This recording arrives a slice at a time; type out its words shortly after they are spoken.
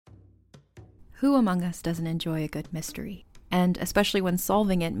Who among us doesn't enjoy a good mystery? And especially when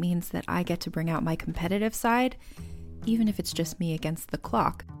solving it means that I get to bring out my competitive side, even if it's just me against the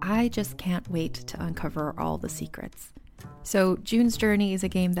clock. I just can't wait to uncover all the secrets. So June's Journey is a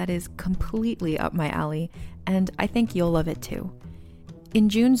game that is completely up my alley, and I think you'll love it too. In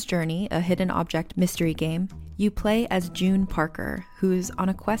June's Journey, a hidden object mystery game, you play as June Parker, who's on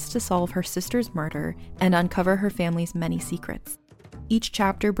a quest to solve her sister's murder and uncover her family's many secrets. Each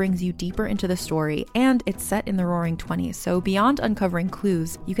chapter brings you deeper into the story, and it's set in the Roaring '20s, so beyond uncovering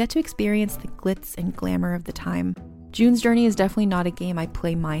clues, you get to experience the glitz and glamour of the time. June's Journey is definitely not a game I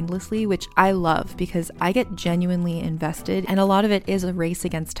play mindlessly, which I love because I get genuinely invested, and a lot of it is a race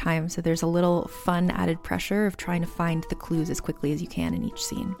against time, so there's a little fun added pressure of trying to find the clues as quickly as you can in each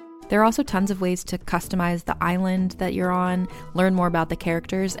scene. There are also tons of ways to customize the island that you're on, learn more about the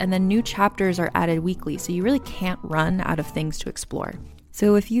characters, and then new chapters are added weekly, so you really can't run out of things to explore.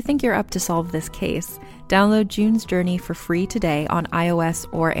 So if you think you're up to solve this case, download June's Journey for free today on iOS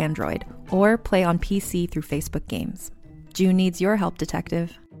or Android, or play on PC through Facebook Games. June needs your help,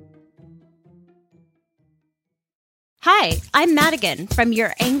 detective. Hi, I'm Madigan from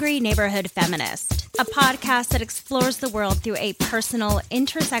Your Angry Neighborhood Feminist, a podcast that explores the world through a personal,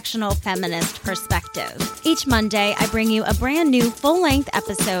 intersectional feminist perspective. Each Monday, I bring you a brand new full-length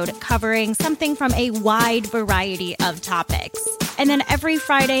episode covering something from a wide variety of topics. And then every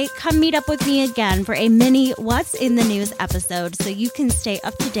Friday, come meet up with me again for a mini What's in the News episode so you can stay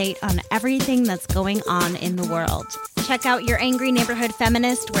up to date on everything that's going on in the world. Check out Your Angry Neighborhood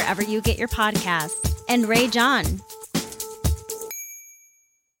Feminist wherever you get your podcasts. And Ray John.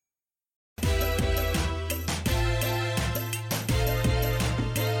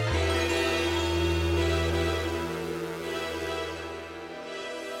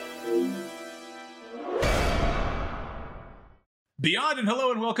 Beyond and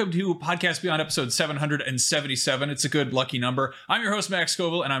hello and welcome to Podcast Beyond episode 777. It's a good lucky number. I'm your host, Max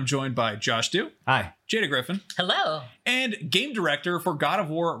Scoville, and I'm joined by Josh Dew. Hi. Jada Griffin. Hello. And game director for God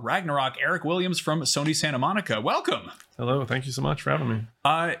of War Ragnarok, Eric Williams from Sony Santa Monica. Welcome. Hello. Thank you so much for having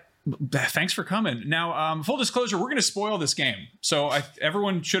me. Thanks for coming. Now, full disclosure, we're going to spoil this game. So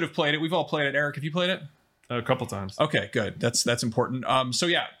everyone should have played it. We've all played it. Eric, have you played it? A couple times. Okay, good. That's important. So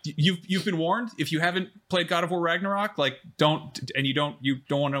yeah, you've been warned. If you haven't played God of War Ragnarok, like don't want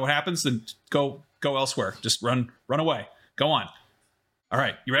to know what happens, then go elsewhere. Just run away. Go on. All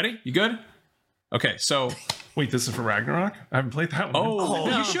right, you ready? You good? Okay, so wait, this is for Ragnarok? I haven't played that one. Oh,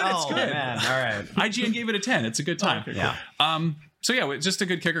 no. You should. It's good. Man. All right. IGN gave it a 10. It's a good time. Okay, yeah. Cool. So yeah, just a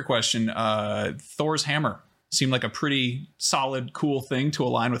good kicker question. Thor's hammer seemed like a pretty solid, cool thing to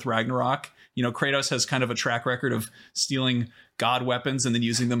align with Ragnarok. You know, Kratos has kind of a track record of stealing god weapons and then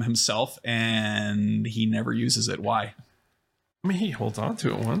using them himself, and he never uses it. Why? I mean, he holds on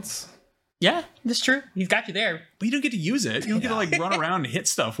to it once. Yeah, that's true. He's got you there. But you don't get to use it. You don't get to like run around and hit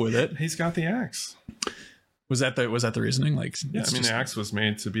stuff with it. He's got the axe. Was that the reasoning? Like, yeah, I mean, the axe was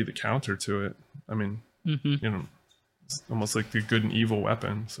made to be the counter to it. I mean, you know, it's almost like the good and evil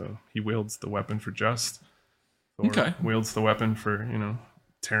weapon. So he wields the weapon for just. Thor wields the weapon for, you know,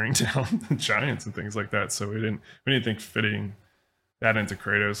 tearing down giants and things like that. So we didn't think fitting that into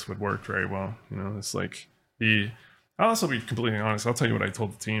Kratos would work very well. You know, it's like I'll also be completely honest. I'll tell you what I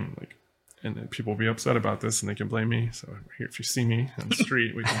told the team, like, and people will be upset about this and they can blame me. So here, if you see me on the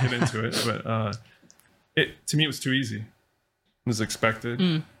street, we can get into it. But to me, it was too easy. It was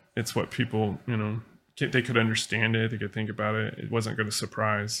expected. It's what people, you know, they could understand it. They could think about it. It wasn't going to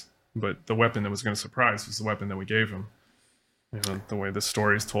surprise, but the weapon that was going to surprise was the weapon that we gave him. You know, the way the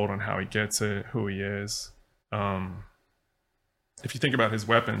story is told on how he gets it, who he is. If you think about his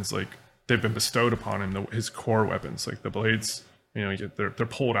weapons, like they've been bestowed upon him, his core weapons, like the blades, you know, they're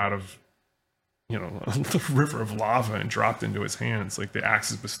pulled out of, you know, the river of lava and dropped into his hands. Like the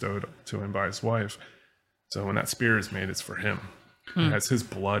axe is bestowed to him by his wife. So when that spear is made, it's for him. It has his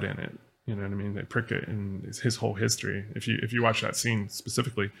blood in it. You know what I mean? They prick it, and it's his whole history. If you watch that scene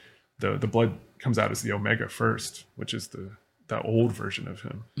specifically, the blood comes out as the Omega first, which is the old version of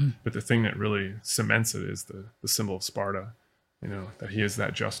him. But the thing that really cements it is the symbol of Sparta, you know, that he is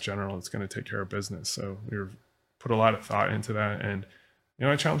that just general that's going to take care of business. So we put a lot of thought into that. And, you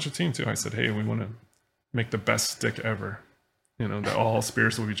know, I challenged the team too. I said, hey, we want to make the best stick ever, you know, that all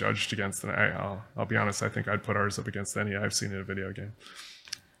spears will be judged against. And I'll be honest, I think I'd put ours up against any I've seen in a video game.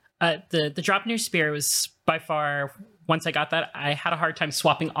 The drop near spear was by far, once I got that, I had a hard time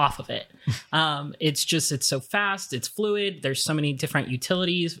swapping off of it. It's so fast, it's fluid, there's so many different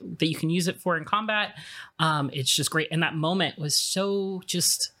utilities that you can use it for in combat. It's just great. And that moment was so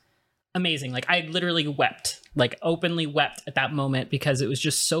just amazing. Like I literally wept, like openly wept at that moment because it was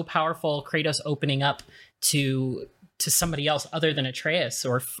just so powerful. Kratos opening up to somebody else other than Atreus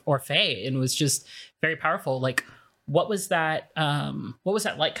or Faye, and was just very powerful. Like what was that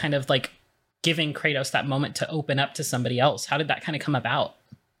like, kind of like giving Kratos that moment to open up to somebody else? How did that kind of come about?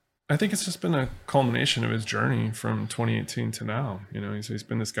 I think it's just been a culmination of his journey from 2018 to now. You know, he's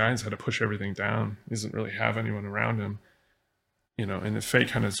been this guy who's had to push everything down. He doesn't really have anyone around him. You know, and the fate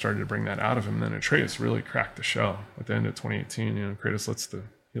kind of started to bring that out of him. And then Atreus really cracked the shell at the end of 2018. You know, Kratos lets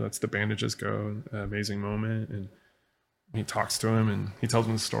the bandages go. An amazing moment, and he talks to him and he tells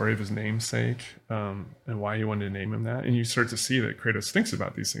him the story of his namesake, and why he wanted to name him that. And you start to see that Kratos thinks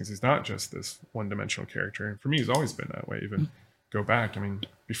about these things. He's not just this one-dimensional character. And for me, he's always been that way. Even go back, I mean,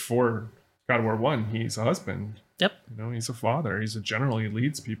 before God of War 1, he's a husband. Yep. You know, he's a father. He's a general. He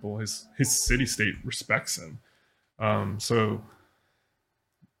leads people. His city-state respects him. So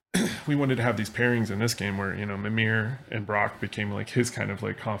we wanted to have these pairings in this game where, you know, Mimir and Brock became like his kind of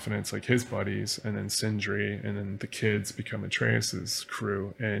like confidants, like his buddies, and then Sindri, and then the kids become Atreus's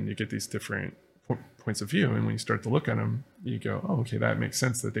crew, and you get these different points of view. And when you start to look at them, you go, oh, okay, that makes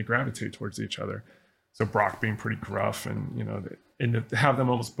sense that they gravitate towards each other. So Brock being pretty gruff, and, you know, and to have them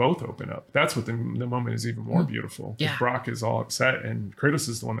almost both open up, that's what the moment is even more beautiful. Yeah. Brock is all upset, and Kratos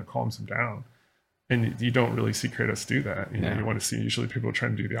is the one that calms him down. And you don't really see Kratos do that. You know, you want to see usually people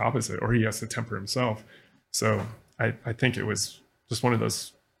trying to do the opposite, or he has to temper himself. So I think it was just one of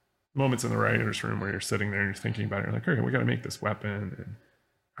those moments in the writer's room where you're sitting there and you're thinking about it. You're like, okay, we got to make this weapon, and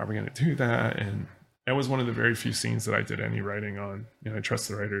how are we going to do that? And that was one of the very few scenes that I did any writing on. You know, I trust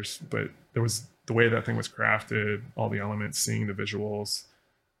the writers, but there was the way that thing was crafted, all the elements, seeing the visuals,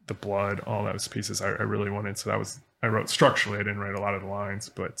 the blood, all those pieces I really wanted. So that was, I wrote structurally. I didn't write a lot of the lines,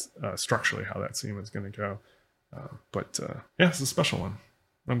 but structurally how that scene was going to go. Yeah, it's a special one.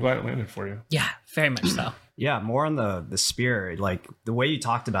 I'm glad it landed for you. Yeah, very much so. Yeah, more on the spear. Like the way you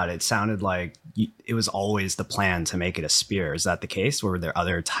talked about it, it sounded like it was always the plan to make it a spear. Is that the case? Were there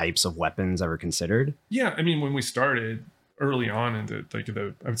other types of weapons ever considered? Yeah, I mean, when we started early on into like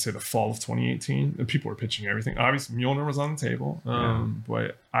I would say the fall of 2018, and people were pitching everything. Obviously, Mjolnir was on the table,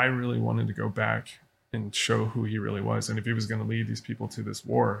 but I really wanted to go back and show who he really was. And if he was going to lead these people to this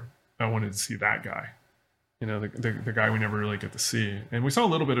war, I wanted to see that guy. You know, the guy we never really get to see. And we saw a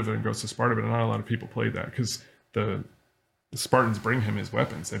little bit of it in Ghost of Sparta, but not a lot of people played that, because the Spartans bring him his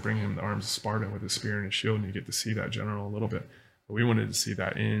weapons. They bring him the arms of Sparta with his spear and his shield, and you get to see that general a little bit. But we wanted to see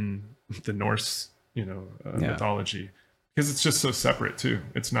that in the Norse, mythology, because it's just so separate too.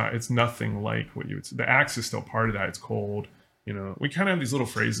 It's nothing like what you would say. The axe is still part of that. It's cold. You know, we kind of have these little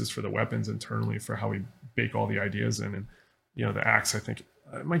phrases for the weapons internally for how we bake all the ideas in. And, you know, the axe, I think,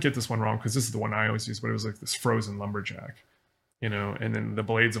 I might get this one wrong because this is the one I always use, but it was like this frozen lumberjack, you know, and then the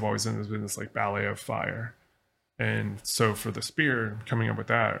blades have always been this like ballet of fire. And so for the spear, coming up with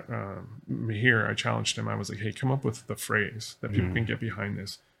that, here I challenged him. I was like, hey, come up with the phrase that people can get behind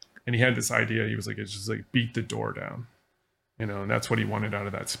this. And he had this idea. He was like, it's just like beat the door down. You know, and that's what he wanted out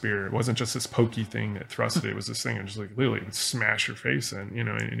of that spear. It wasn't just this pokey thing that thrusted. It was this thing that just like literally would smash your face in, you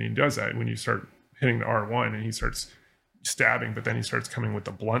know, and he does that when you start hitting the R1 and he starts stabbing, but then he starts coming with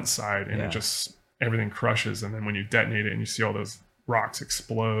the blunt side, and it just, everything crushes. And then when you detonate it and you see all those rocks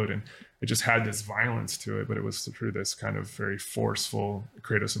explode, and it just had this violence to it, but it was through this kind of very forceful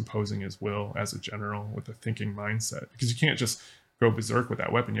Kratos imposing his will as a general with a thinking mindset, because you can't just go berserk with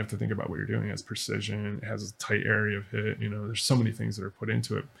that weapon. You have to think about what you're doing. It has precision, it has a tight area of hit, you know, there's so many things that are put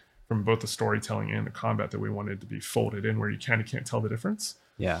into it from both the storytelling and the combat that we wanted to be folded in, where you kind of can't tell the difference.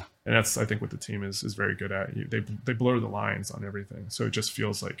 Yeah. And that's, I think, what the team is very good at. They blur the lines on everything, so it just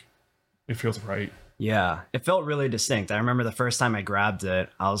feels like it feels right. Yeah, it felt really distinct. I remember the first time I grabbed it,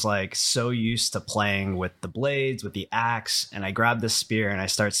 I was like so used to playing with the blades, with the axe, and I grabbed the spear and I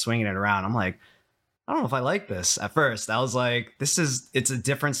start swinging it around. I'm like, I don't know if I like this. At first, I was like, it's a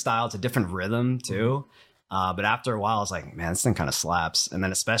different style, it's a different rhythm too. But after a while, I was like, man, this thing kind of slaps. And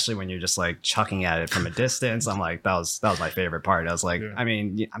then especially when you're just like chucking at it from a distance, I'm like, that was my favorite part. I was like, I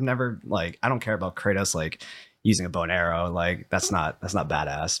mean, I'm never like, I don't care about Kratos like using a bow and arrow, like that's not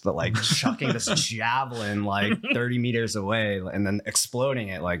badass. But like chucking this javelin like 30 meters away and then exploding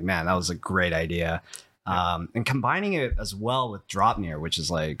it, like, man, that was a great idea. And combining it as well with Draupnir, which is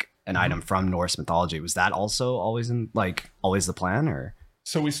like an item from Norse mythology. Was that also always the plan, or?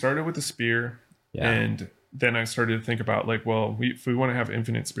 So we started with the spear, and then I started to think about like, well, if we want to have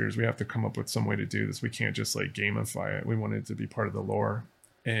infinite spears, we have to come up with some way to do this. We can't just like gamify it. We want it to be part of the lore.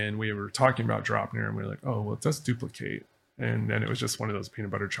 And we were talking about Draupnir, and we were like, oh, well, it does duplicate. And then it was just one of those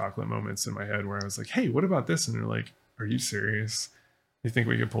peanut butter chocolate moments in my head where I was like, hey, what about this? And they're like, are you serious? You think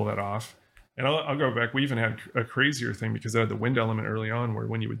we could pull that off? And I'll go back. We even had a crazier thing because it had the wind element early on where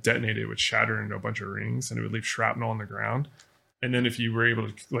when you would detonate it would shatter into a bunch of rings and it would leave shrapnel on the ground. And then if you were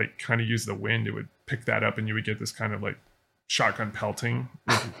able to like kind of use the wind, it would pick that up and you would get this kind of like shotgun pelting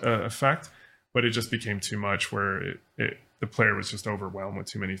effect. But it just became too much where the player was just overwhelmed with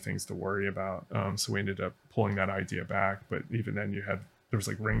too many things to worry about. So we ended up pulling that idea back. But even then there was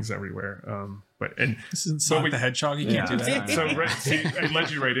like rings everywhere. And this is Sonic the Hedgehog. You can't do that. So it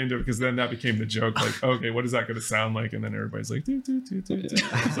led you right into it because then that became the joke. Like, okay, what is that going to sound like? And then everybody's like, do. It's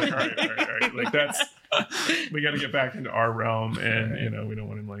like, all right. Like that's, we got to get back into our realm, and we don't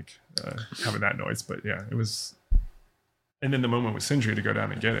want him like having that noise. But yeah, it was. And then the moment with Sindri to go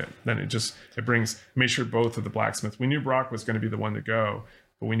down and get it, then made sure both of the blacksmiths. We knew Brock was going to be the one to go,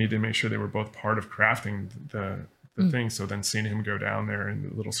 but we needed to make sure they were both part of crafting the thing. So then seeing him go down there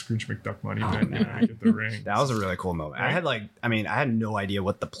and the little Scrooge McDuck money bin, to get the ring. That was a really cool moment. Right? I had no idea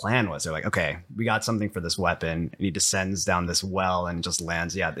what the plan was. They're like, okay, we got something for this weapon. And he descends down this well and just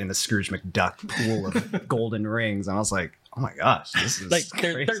lands, in the Scrooge McDuck pool of golden rings. And I was like, oh my gosh, this is like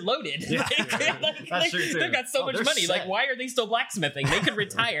crazy. They're loaded. Yeah. That's true too. They've got so much money. Set. Like, why are they still blacksmithing? They could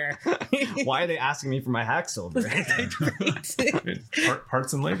retire. Why are they asking me for my hack silver?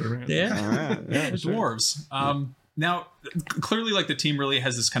 Parts and labor, man. Yeah. Dwarves. Now, clearly, like the team really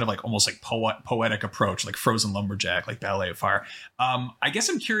has this kind of like almost like poetic approach, like Frozen Lumberjack, like Ballet of Fire. I guess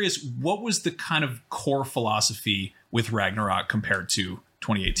I'm curious, what was the kind of core philosophy with Ragnarok compared to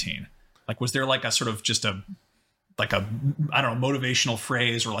 2018? Like, was there like a sort of just I don't know, motivational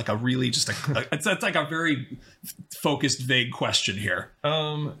phrase or like a really just it's like a very focused, vague question here.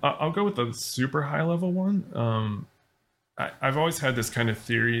 I'll go with the super high level one. I've always had this kind of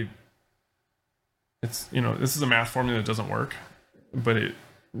theory. It's, this is a math formula that doesn't work, but it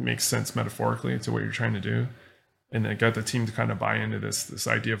makes sense metaphorically to what you're trying to do. And I got the team to kind of buy into this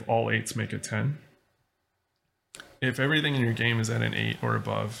idea of all 8s make a 10. If everything in your game is at an 8 or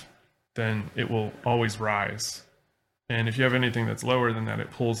above, then it will always rise. And if you have anything that's lower than that, it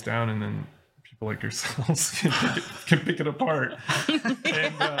pulls down, and then people like yourselves can pick it apart. All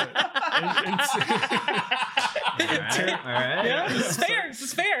right. Yeah, this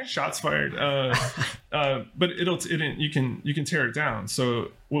is fair. Shots fired. But you can tear it down.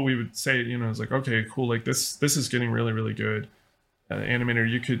 So what we would say, is like, okay, cool. Like this is getting really, really good. Animator,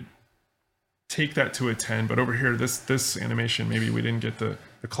 you could take that to a 10, but over here, this animation, maybe we didn't get the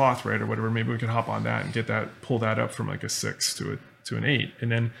cloth right or whatever. Maybe we could hop on that and pull that up from like a 6 to an 8.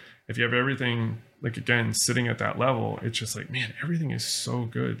 And then if you have everything, like again, sitting at that level, it's just like, man, everything is so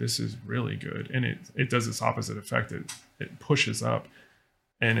good. This is really good. And it does its opposite effect. It pushes up.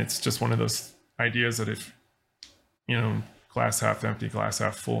 And it's just one of those ideas that if, glass half empty, glass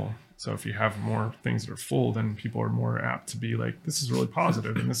half full. So if you have more things that are full, then people are more apt to be like, this is really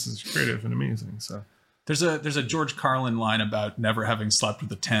positive and this is creative and amazing. So there's a George Carlin line about never having slept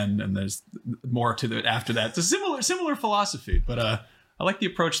with a 10, and there's more to it after that. It's a similar philosophy, but I like the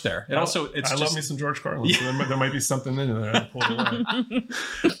approach there. And also, I love me some George Carlin. Yeah. So there might be something in there. I'll pull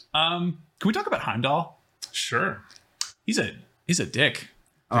it Can we talk about Heimdall? Sure. He's a dick.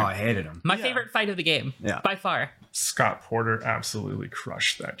 Oh, I hated him. My favorite fight of the game, by far. Scott Porter absolutely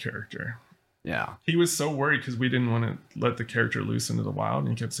crushed that character. Yeah. He was so worried because we didn't want to let the character loose into the wild. And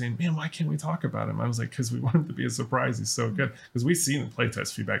he kept saying, man, why can't we talk about him? I was like, because we want him to be a surprise. He's so good. Because we've seen the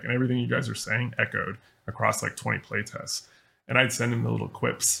playtest feedback and everything you guys are saying echoed across like 20 playtests. And I'd send him the little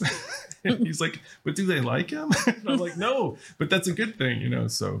quips. And he's like, but do they like him? And I was like, no, but that's a good thing,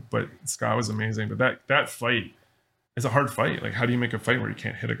 So, but Scott was amazing. But that fight is a hard fight. Like, how do you make a fight where you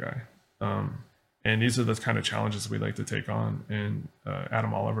can't hit a guy? And these are the kind of challenges we like to take on. And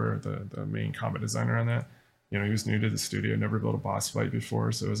Adam Oliver, the main combat designer on that, he was new to the studio, never built a boss fight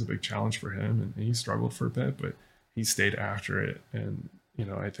before. So it was a big challenge for him. And he struggled for a bit, but he stayed after it. And,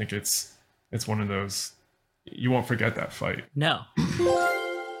 I think it's one of those, you won't forget that fight. No.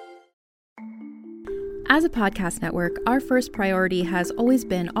 As a podcast network, our first priority has always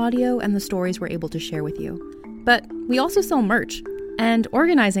been audio and the stories we're able to share with you. But we also sell merch, and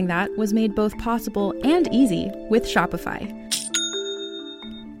organizing that was made both possible and easy with Shopify.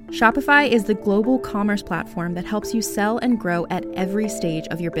 Shopify is the global commerce platform that helps you sell and grow at every stage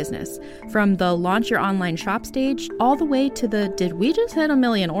of your business, from the launch your online shop stage all the way to the did we just hit 1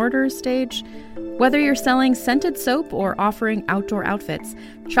 million orders stage. Whether you're selling scented soap or offering outdoor outfits,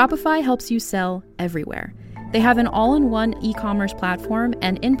 Shopify helps you sell everywhere. They have an all-in-one e-commerce platform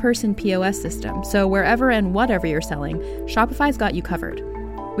and in-person POS system, so wherever and whatever you're selling, Shopify's got you covered.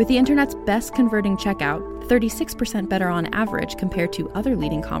 With the internet's best converting checkout, 36% better on average compared to other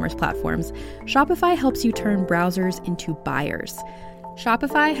leading commerce platforms, Shopify helps you turn browsers into buyers.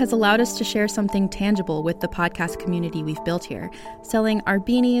 Shopify has allowed us to share something tangible with the podcast community we've built here, selling our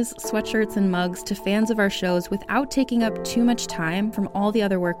beanies, sweatshirts, and mugs to fans of our shows without taking up too much time from all the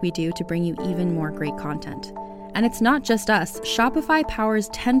other work we do to bring you even more great content. And it's not just us. Shopify powers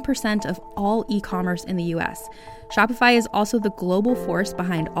 10% of all e-commerce in the US. Shopify is also the global force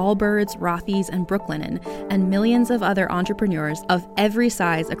behind Allbirds, Rothy's, and Brooklinen, and millions of other entrepreneurs of every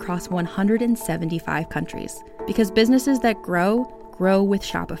size across 175 countries. Because businesses that grow with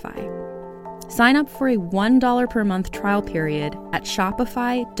Shopify. Sign up for a $1 per month trial period at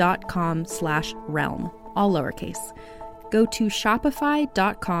shopify.com/realm, all lowercase. Go to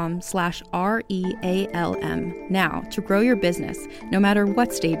shopify.com/REALM now to grow your business, no matter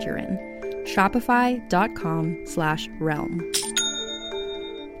what stage you're in. Shopify.com/realm.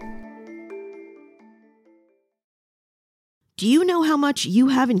 Do you know how much you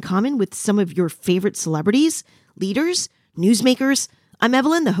have in common with some of your favorite celebrities, leaders, newsmakers? I'm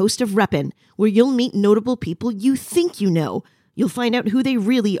Evelyn, the host of Reppin', where you'll meet notable people you think you know. You'll find out who they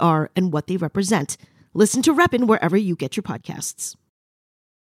really are and what they represent. Listen to Reppin' wherever you get your podcasts.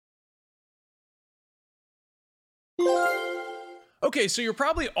 Okay, so you're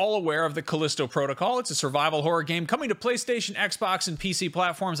probably all aware of the Callisto Protocol. It's a survival horror game coming to PlayStation, Xbox, and PC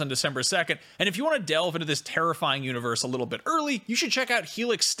platforms on December 2nd. And if you want to delve into this terrifying universe a little bit early, you should check out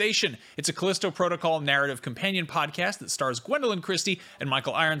Helix Station. It's a Callisto Protocol narrative companion podcast that stars Gwendolyn Christie and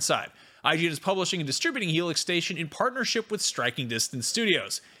Michael Ironside. IGN is publishing and distributing Helix Station in partnership with Striking Distance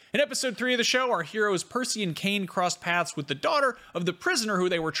Studios. In episode 3 of the show, our heroes Percy and Kane crossed paths with the daughter of the prisoner who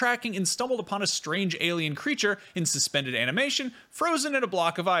they were tracking and stumbled upon a strange alien creature in suspended animation, frozen in a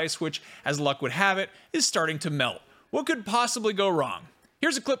block of ice, which, as luck would have it, is starting to melt. What could possibly go wrong?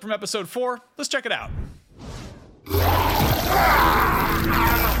 Here's a clip from episode 4. Let's check it out.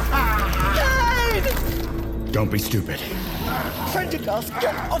 Kane! Don't be stupid. Prendergast,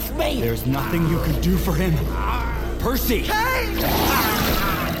 get off me! There's nothing you can do for him. Percy! Kane!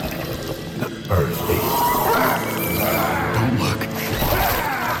 Percy. Don't look.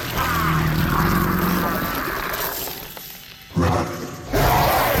 Run.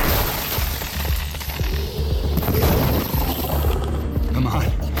 Come on.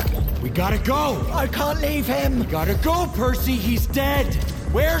 We gotta go. I can't leave him. We gotta go, Percy. He's dead.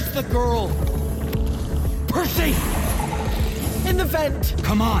 Where's the girl? Percy! In the vent.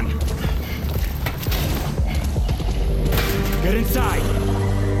 Come on. Get inside.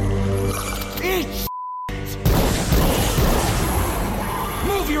 Eat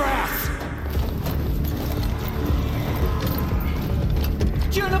Move your ass!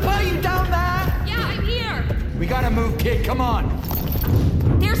 Juniper, you down there? Yeah, I'm here. We gotta move, kid. Come on.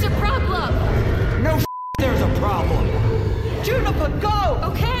 There's a problem. No there's a problem. Juniper, go!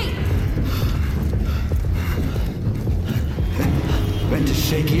 Okay. Vent is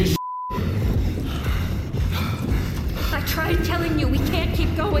shaky as I tried telling you we can't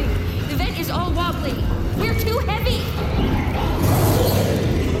keep going. The vent is all wobbly. We're too heavy.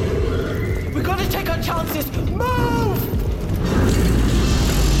 We gotta take our chances. Move!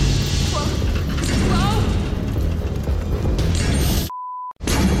 Whoa.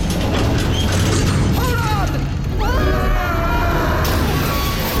 Hold on!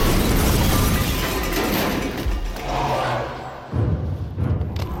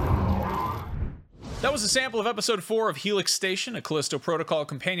 That was a sample of episode 4 of Helix Station, a Callisto Protocol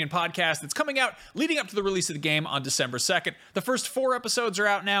companion podcast that's coming out leading up to the release of the game on December 2nd. The first 4 episodes are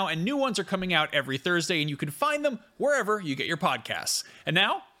out now, and new ones are coming out every Thursday, and you can find them wherever you get your podcasts. And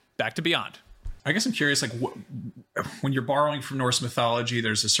now, back to Beyond. I guess I'm curious, like, when you're borrowing from Norse mythology,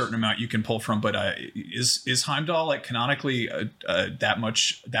 there's a certain amount you can pull from, but is Heimdall, like, canonically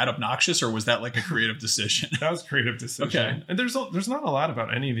that obnoxious, or was that, like, a creative decision? That was a creative decision. Okay. And there's not a lot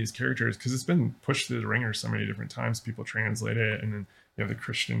about any of these characters, because it's been pushed through the ringer so many different times. People translate it, and then you have the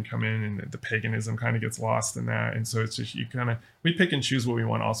Christian come in, and the paganism kind of gets lost in that. And so it's just, we pick and choose what we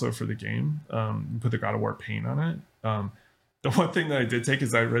want also for the game. Put the God of War paint on it. The one thing that I did take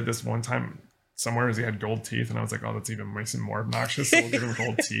is I read this one time somewhere is he had gold teeth, and I was like, oh, that's even makes him more obnoxious, so we'll give him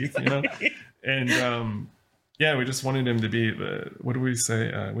gold teeth, you know. And yeah, we just wanted him to be what do we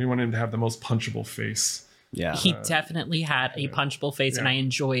say, we wanted him to have the most punchable face. Yeah, he definitely had a punchable face, and I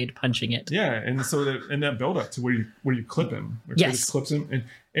enjoyed punching it. Yeah, and so that build up to where you clip him, yes, clips him, and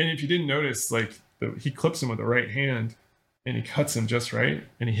if you didn't notice, like he clips him with the right hand, and he cuts him just right,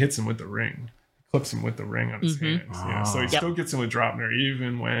 and he hits him with the ring, clips him with the ring on his hands. Yeah, so he still gets him with Draupnir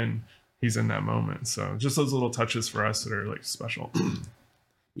even when he's in that moment. So just those little touches for us that are like special.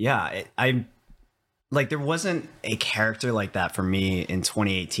 Yeah, I like there wasn't a character like that for me in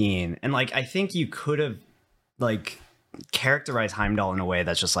 2018, and like I think you could have like characterize Heimdall in a way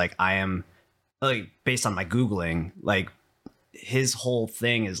that's just like, I am, like, based on my Googling, like, his whole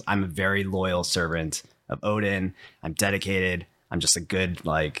thing is, I'm a very loyal servant of Odin. I'm dedicated. I'm just a good,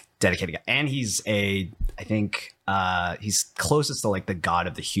 like, dedicated guy. And he's I think he's closest to, like, the god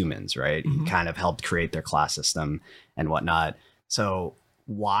of the humans, right? He kind of helped create their class system and whatnot. So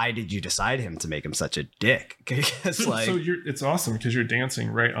why did you decide him to make him such a dick? Because, like, it's awesome because you're dancing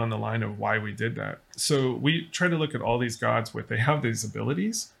right on the line of why we did that. So we try to look at all these gods they have these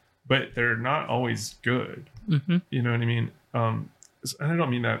abilities, but they're not always good. You know what I mean? And I don't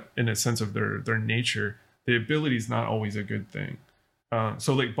mean that in a sense of their nature. The ability is not always a good thing.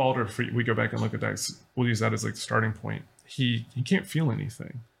 So like Baldur, if we go back and look at that, we'll use that as like the starting point. He can't feel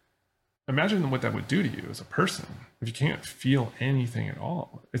anything. Imagine what that would do to you as a person. If you can't feel anything at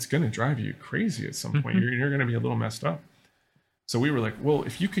all, it's going to drive you crazy at some point. You're going to be a little messed up. So we were like, well,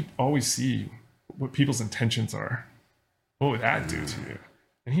 if you could always see what people's intentions are, what would that do to you?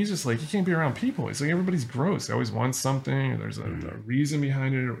 And he's just like, you can't be around people. It's like everybody's gross. They always want something, or there's a reason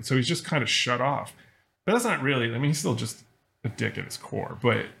behind it. So he's just kind of shut off. But that's not really, I mean, he's still just a dick at his core.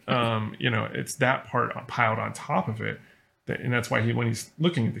 But, it's that part piled on top of it. And that's why when he's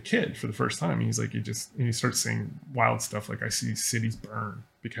looking at the kid for the first time, he's like, he starts saying wild stuff like, I see cities burn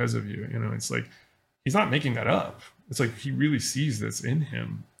because of you. It's like, he's not making that up. It's like, he really sees this in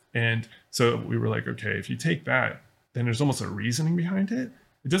him. And so we were like, okay, if you take that, then there's almost a reasoning behind it.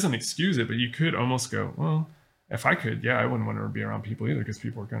 It doesn't excuse it, but you could almost go, well, if I could, I wouldn't want to be around people either, because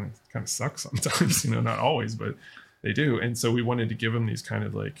people are kind of suck sometimes, not always, but they do. And so we wanted to give them these kind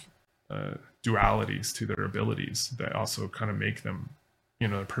of like dualities to their abilities that also kind of make them,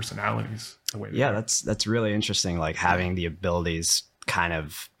 their personalities the way they are. That's really interesting. Like having the abilities kind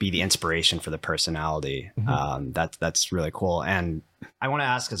of be the inspiration for the personality. That's really cool. And I want to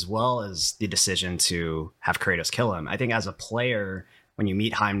ask, as well as the decision to have Kratos kill him, I think as a player, when you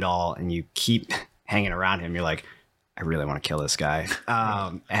meet Heimdall and you keep hanging around him, you're like, I really want to kill this guy.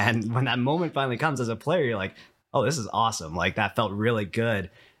 And when that moment finally comes as a player, you're like, oh, this is awesome. Like, that felt really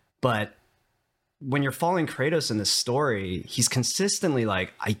good. But when you're following Kratos in this story, he's consistently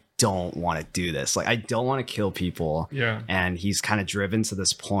like, I don't want to do this. Like, I don't want to kill people. Yeah. And he's kind of driven to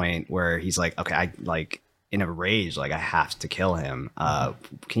this point where he's like, okay, I like in a rage, like I have to kill him.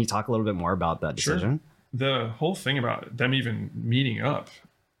 Can you talk a little bit more about that decision? Sure. The whole thing about them even meeting up,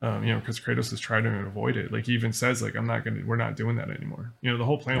 because Kratos has tried to avoid it. Like, he even says, like, we're not doing that anymore. The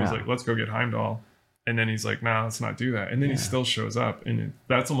whole plan was like, let's go get Heimdall. And then he's like, nah, let's not do that. And then he still shows up. And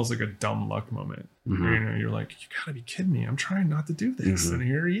that's almost like a dumb luck moment. Where, you're like, you gotta be kidding me. I'm trying not to do this. And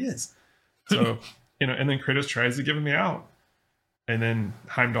here he is. So, and then Kratos tries to give him the out. And then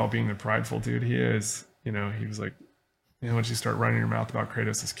Heimdall, being the prideful dude he is, he was like, once you start running your mouth about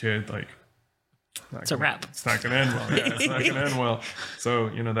Kratos' kid, like, it's a wrap. It's not going to end well. It's not going to end well. So,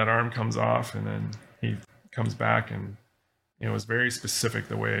 that arm comes off, and then he comes back, and it was very specific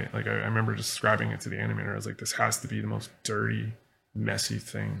the way, like, I remember describing it to the animator. I was like, this has to be the most dirty, messy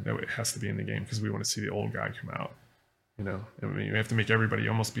thing that it has to be in the game, because we want to see the old guy come out. I mean, you have to make everybody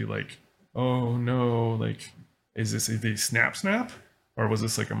almost be like, oh no, like, is this a snap? Or was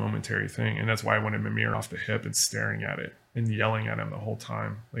this like a momentary thing? And that's why I wanted Mimir off the hip and staring at it and yelling at him the whole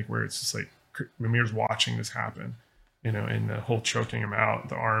time. Like, where it's just like, Mimir's watching this happen, and the whole choking him out,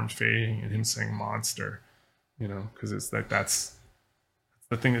 the arm fading, and him saying monster, because it's like, that's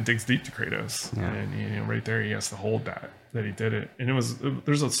the thing that digs deep to Kratos. And right there, he has to hold that he did it. And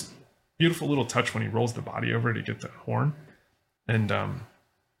there's a beautiful little touch when he rolls the body over to get the horn, and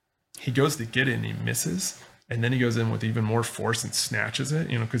he goes to get it and he misses, and then he goes in with even more force and snatches it,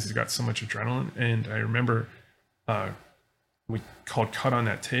 because he's got so much adrenaline. And I remember we called cut on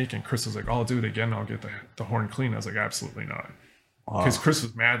that take, and Chris was like, oh, I'll do it again, I'll get the horn clean. I was like, absolutely not, because Chris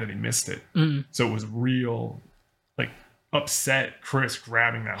was mad that he missed it. So it was real, like, upset Chris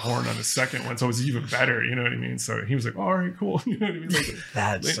grabbing that horn on the second one, so it was even better, you know what I mean? So he was like, oh, all right, cool. You know what I mean? Like,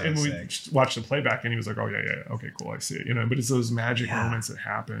 that's so and we sick. watched the playback, and he was like, oh yeah, okay, cool, I see it. But it's those magic moments that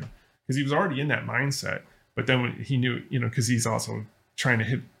happen, because he was already in that mindset. But then when he knew, because he's also trying to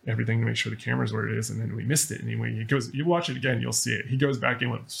hit everything to make sure the camera's where it is, and then we missed it. Anyway, he goes, you watch it again, you'll see it. He goes back in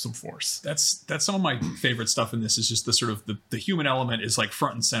with some force. That's some of my favorite stuff in this, is just the sort of the human element is like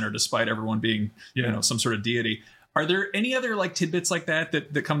front and center, despite everyone being, some sort of deity. Are there any other like tidbits like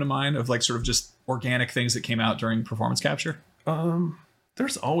that come to mind of like sort of just organic things that came out during performance capture?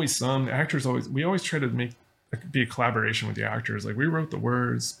 There's always some. We always try to be a collaboration with the actors. Like, we wrote the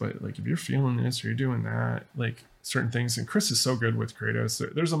words, but like, if you're feeling this or you're doing that, like certain things. And Chris is so good with Kratos.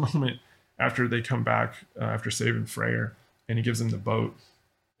 There's a moment after they come back after saving Freyr, and he gives him the boat,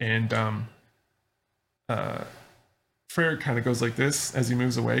 and Freyr kind of goes like this as he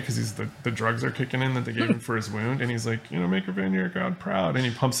moves away because he's the drugs are kicking in that they gave him for his wound, and he's like, make Avenir God proud, and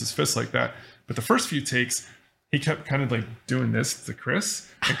he pumps his fist like that. But the first few takes, he kept kind of like doing this to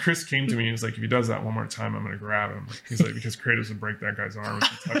Chris, and Chris came to me and he was like, if he does that one more time, I'm gonna grab him. He's like, because Kratos would break that guy's arm if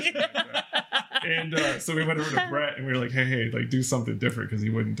he touched him like that. And so we went over to Brett and we were like, hey, like do something different, because he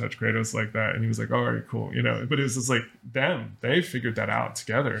wouldn't touch Kratos like that. And he was like, all right, cool, but it was just like they figured that out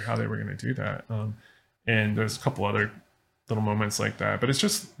together, how they were going to do that. And there's a couple other little moments like that, but it's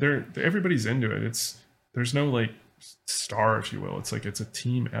just everybody's into it. There's no like star, if you will. It's like it's a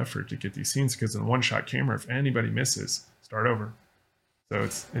team effort to get these scenes, because in one shot camera, if anybody misses, start over. So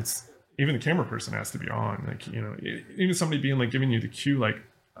it's even the camera person has to be on, like, even somebody being like giving you the cue, like,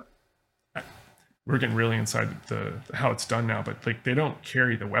 we're getting really inside the how it's done now, but like they don't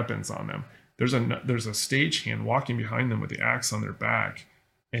carry the weapons on them. There's a stagehand walking behind them with the axe on their back,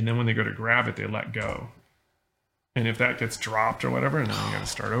 and then when they go to grab it, they let go. And if that gets dropped or whatever, and then you got to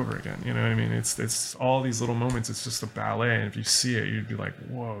start over again. You know what I mean? It's all these little moments. It's just a ballet, and if you see it, you'd be like,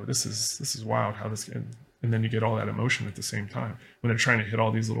 whoa, this is wild. How this can, and then you get all that emotion at the same time when they're trying to hit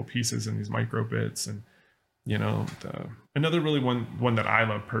all these little pieces and these micro bits. And another really one that I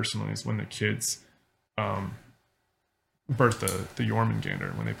love personally is when the kids birth the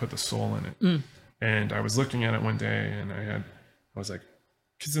Jormungandr, when they put the soul in it. And I was looking at it one day, and I was like,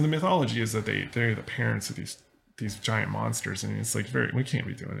 because in the mythology is that they're the parents of these giant monsters, and it's like we can't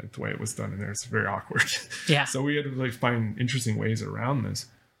be doing it the way it was done in there. It's very awkward. Yeah. So we had to like find interesting ways around this.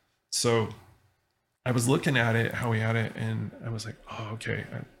 So I was looking at it, how we had it, and I was like, oh, okay.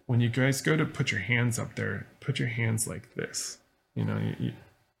 When you guys go to put your hands up there, put your hands like this, and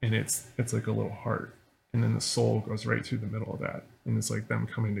it's like a little heart. And then the soul goes right through the middle of that. And it's like them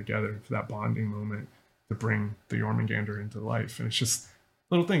coming together for that bonding moment to bring the Jormungandr into life. And it's just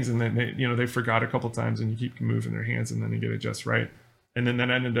little things. And then they forgot a couple times, and you keep moving their hands, and then they get it just right. And then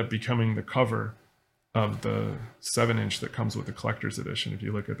that ended up becoming the cover of the 7-inch that comes with the collector's edition. If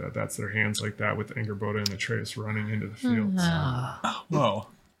you look at that, that's their hands like that with Angerboda and Atreus running into the field. Oh, whoa.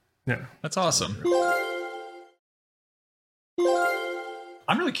 Yeah. That's awesome.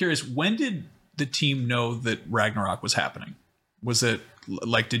 I'm really curious, when did the team know that Ragnarok was happening? Was it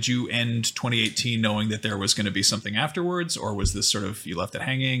like, did you end 2018 knowing that there was going to be something afterwards, or was this sort of you left it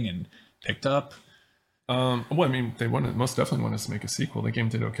hanging and picked up? Well, I mean, they most definitely wanted us to make a sequel. The game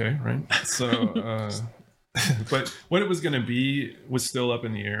did okay, right? So, but what it was going to be was still up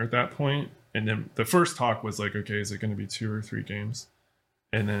in the air at that point. And then the first talk was like, okay, is it going to be 2 or 3 games?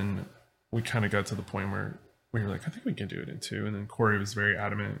 And then we kind of got to the point where we were like, I think we can do it in 2. And then Corey was very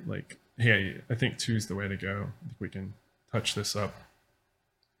adamant, like, hey, I think 2 is the way to go. I think we can touch this up.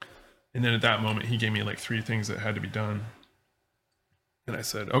 And then at that moment, he gave me like 3 things that had to be done. And I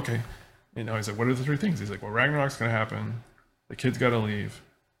said, okay. And now he's like, what are the 3 things? He's like, well, Ragnarok's going to happen. The kid's got to leave.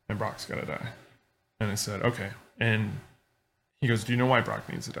 And Brock's got to die. And I said, okay. And he goes, do you know why Brock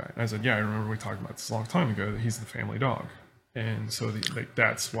needs to die? And I said, yeah, I remember we talked about this a long time ago, that he's the family dog. And so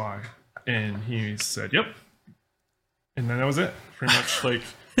that's why. And he said, yep. And then that was it. Pretty much like,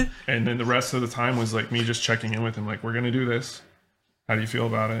 and then the rest of the time was like me just checking in with him, like, we're going to do this. How do you feel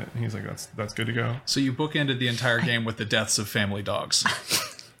about it? And he's like, that's good to go. So you bookended the entire game with the deaths of family dogs.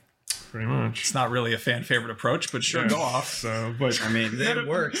 Pretty much. It's not really a fan favorite approach, but sure, go off. So, but I mean, it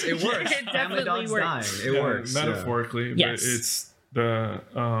works. It works. It Family definitely dogs works. dying. It works. Metaphorically, Yes. but it's the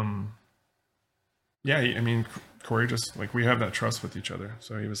I mean, Corey just like, we have that trust with each other.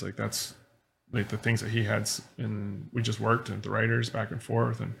 So he was like, that's like the things that he had, and we just worked and the writers back and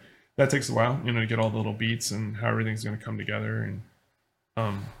forth, and that takes a while, to get all the little beats and how everything's going to come together. And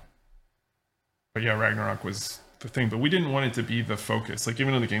but yeah, Ragnarok was the thing, but we didn't want it to be the focus. Like,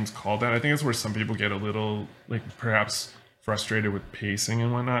 even though the game's called that, I think that's where some people get a little like perhaps frustrated with pacing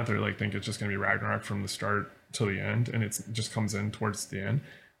and whatnot. They're like, think it's just going to be Ragnarok from the start till the end, and it just comes in towards the end.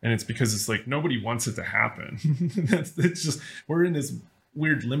 And it's because it's like nobody wants it to happen. It's just, we're in this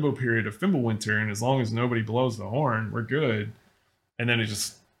weird limbo period of Fimbulwinter, and as long as nobody blows the horn, we're good. And then it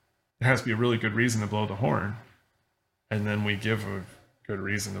has to be a really good reason to blow the horn, and then we give a good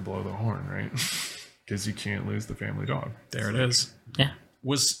reason to blow the horn, right? Because you can't lose the family dog. There it is. Yeah.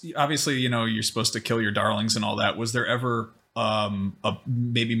 Was obviously, you're supposed to kill your darlings and all that. Was there ever a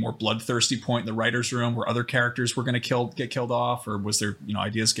maybe more bloodthirsty point in the writer's room where other characters were going to get killed off, or was there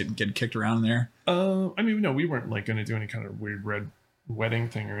ideas getting kicked around there? I mean, no, we weren't like going to do any kind of weird red wedding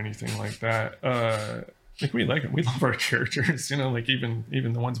thing or anything like that. Like, we like it. We love our characters, like even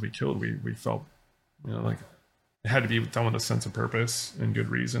the ones we killed, we felt, like it had to be done with a sense of purpose and good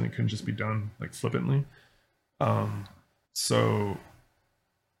reason. It couldn't just be done like flippantly. So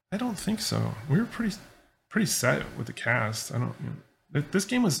I don't think so. We were pretty pretty set with the cast. I don't. This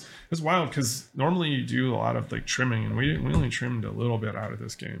game was wild because normally you do a lot of like trimming, and we only trimmed a little bit out of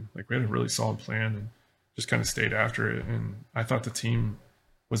this game. Like we had a really solid plan and just kind of stayed after it. And I thought the team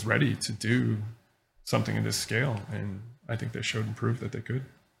was ready to do something in this scale, and I think they showed and proved that they could.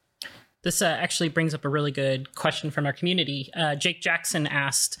 This actually brings up a really good question from our community. Jake Jackson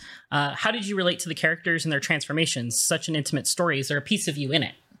asked, how did you relate to the characters and their transformations? Such an intimate story. Is there a piece of you in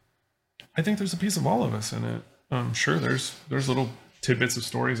it? I think there's a piece of all of us in it. Sure, there's little tidbits of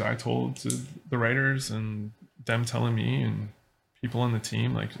stories I told to the writers and them telling me, and people on the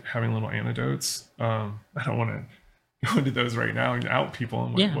team like having little anecdotes. I don't want to go into those right now and out people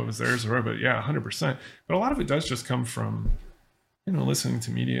and what was theirs or but yeah, 100%. But a lot of it does just come from, listening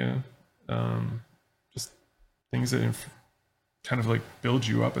to media, just things that kind of like build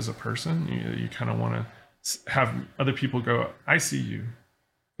you up as a person. You kind of want to have other people go, I see you.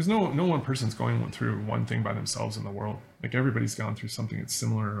 Because no one person's going through one thing by themselves in the world. Like everybody's gone through something that's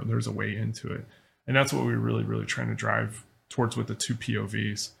similar, or there's a way into it. And that's what we're really, really trying to drive towards with the two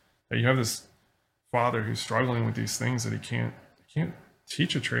POVs. That you have this father who's struggling with these things that he can't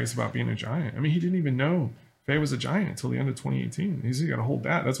teach Atreus about being a giant. I mean, he didn't even know Faye was a giant until the end of 2018. He's got to hold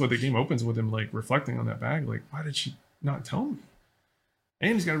that. That's what the game opens with, him like reflecting on that bag. Like, why did she not tell me?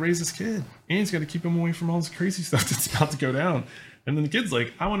 And he's got to raise this kid. And he's got to keep him away from all this crazy stuff that's about to go down. And then the kid's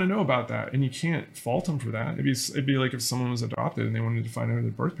like, I want to know about that. And you can't fault him for that. It'd be like if someone was adopted and they wanted to find out who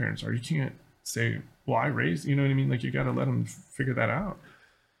their birth parents are. You can't say, well, I raised, you know what I mean? Like, you got to let them figure that out.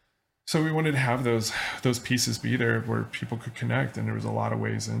 So we wanted to have those pieces be there where people could connect. And there was a lot of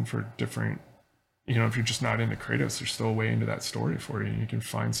ways in for different, if you're just not into Kratos, there's still a way into that story for you. You can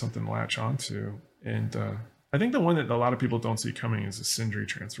find something to latch onto. And I think the one that a lot of people don't see coming is a Sindri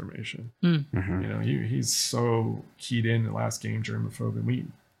transformation. Mm-hmm. He's so keyed in the last game, germaphobe.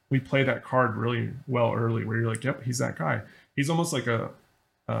 We play that card really well early, where you're like, yep, he's that guy. He's almost like a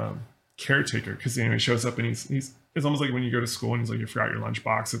caretaker, because he shows up and it's almost like when you go to school and he's like, you forgot your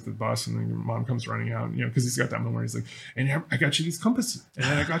lunchbox at the bus, and then your mom comes running out, because he's got that moment where he's like, and I got you these compasses, and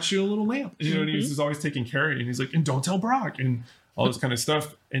then I got you a little lamp, and he's always taking care of you, and he's like, and don't tell Brock, and all this kind of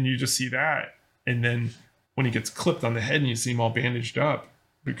stuff, and you just see that, and then when he gets clipped on the head and you see him all bandaged up,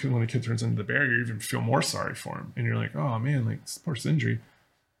 because when the kid turns into the bear, you even feel more sorry for him, and you're like, oh man, like this poor Sindri.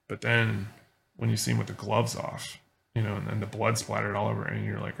 But then when you see him with the gloves off, and then the blood splattered all over, and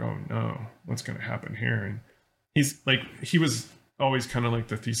you're like, oh no, what's going to happen here? And he's like, he was always kind of like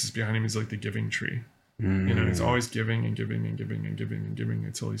the thesis behind him is like the giving tree. He's always giving and giving and giving and giving and giving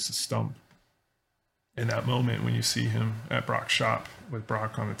until he's a stump. In that moment when you see him at Brock's shop with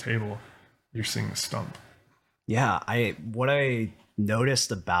Brock on the table, you're seeing the stump. Yeah, what I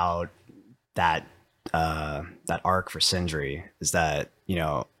noticed about that arc for Sindri is that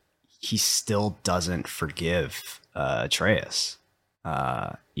he still doesn't forgive Atreus,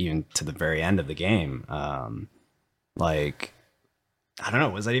 even to the very end of the game. Like, I don't know,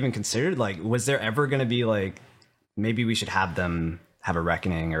 was that even considered? Like, was there ever going to be like, maybe we should have them have a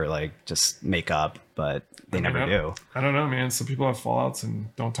reckoning or like just make up, but they never do. I don't know, man. Some people have fallouts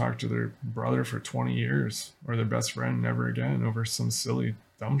and don't talk to their brother for 20 years or their best friend never again over some silly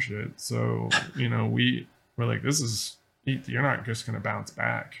dumb shit. So, we're like, you're not just going to bounce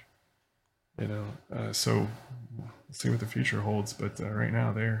back, so we'll see what the future holds. But right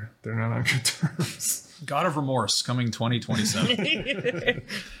now they're not on good terms. God of Remorse coming 2027.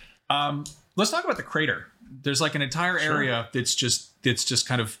 Let's talk about the crater. There's like an entire area that's just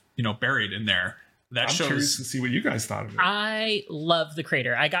kind of buried in there. I'm curious to see what you guys thought of it. I love the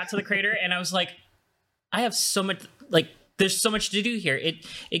crater. I got to the crater and I was like, I have so much, like, there's so much to do here.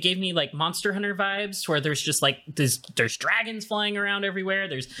 It gave me like Monster Hunter vibes, where there's just like there's dragons flying around everywhere.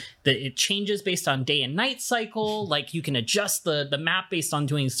 It changes based on day and night cycle. Like, you can adjust the map based on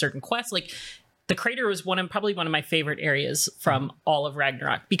doing certain quests. Like, the crater was probably one of my favorite areas from all of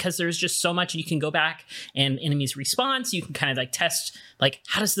Ragnarok, because there's just so much, and you can go back and enemies respawn. So you can kind of like test, like,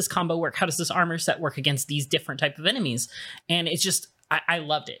 how does this combo work? How does this armor set work against these different type of enemies? And it's just, I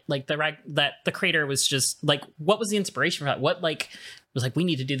loved it. Like, the crater was just like, what was the inspiration for that? What like was like, we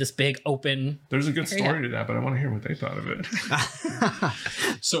need to do this big open. There's a good story to that, but I want to hear what they thought of it.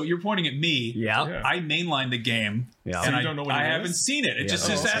 So you're pointing at me. Yeah. I mainlined the game. Yeah. And so you don't know what I it haven't is? seen it. It just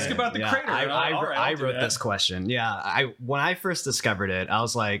ask about the crater. I wrote this question. Yeah. When I first discovered it, I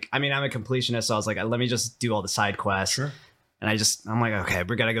was like, I'm a completionist. So I was like, let me just do all the side quests. Sure. And I'm like, okay,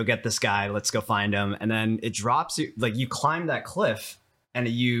 we're going to go get this guy. Let's go find him. And then it drops you, like, you climb that cliff and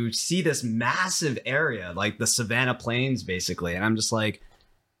you see this massive area, like the Savannah Plains, basically. And I'm just like,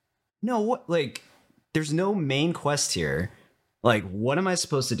 no, what? Like, there's no main quest here. Like, what am I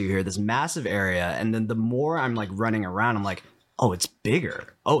supposed to do here? This massive area. And then the more I'm like running around, I'm like, oh, it's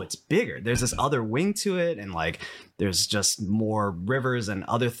bigger. Oh, it's bigger. There's this other wing to it. And like, there's just more rivers and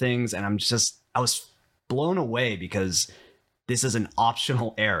other things. And I was blown away because this is an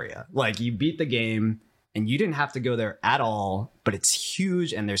optional area. Like, you beat the game and you didn't have to go there at all, but it's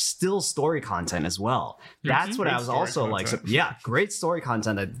huge and there's still story content as well. That's what I was also like. So, yeah, great story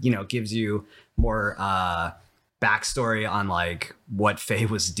content that, gives you more backstory on like what Faye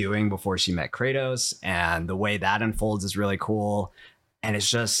was doing before she met Kratos, and the way that unfolds is really cool. And it's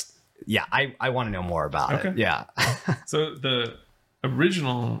just, yeah, I want to know more about it. Yeah. So the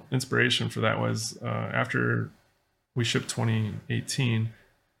original inspiration for that was after we shipped 2018,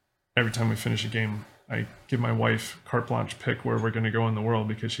 every time we finish a game, I give my wife carte blanche pick where we're going to go in the world,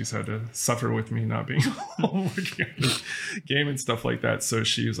 because she's had to suffer with me not being home working on the game and stuff like that. So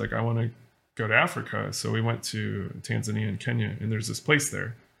she was like, I want to go to Africa. So we went to Tanzania and Kenya, and there's this place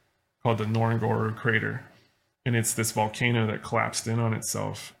there called the Ngorongoro crater. And it's this volcano that collapsed in on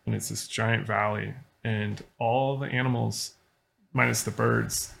itself. And it's this giant valley. And all the animals, minus the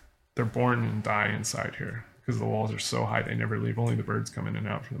birds, they're born and die inside here because the walls are so high they never leave. Only the birds come in and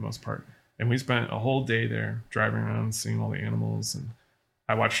out for the most part. And we spent a whole day there driving around, seeing all the animals. And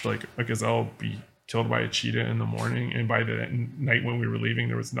I watched like a gazelle be killed by a cheetah in the morning. And by the night when we were leaving,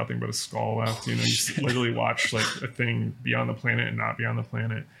 there was nothing but a skull left. You literally watch like a thing be on the planet and not be on the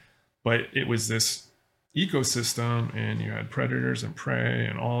planet. But it was this ecosystem, and you had predators and prey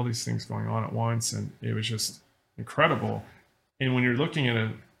and all these things going on at once. And it was just incredible. And when you're looking at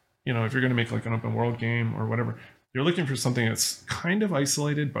it, if you're going to make like an open world game or whatever, you're looking for something that's kind of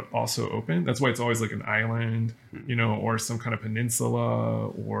isolated, but also open. That's why it's always like an island, or some kind of peninsula,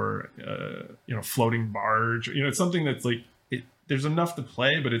 or, floating barge. It's something that's like, there's enough to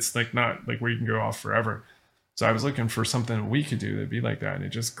play, but it's like not like where you can go off forever. So I was looking for something we could do that'd be like that. And it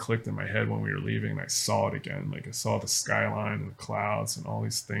just clicked in my head when we were leaving, and I saw it again. Like, I saw the skyline and the clouds and all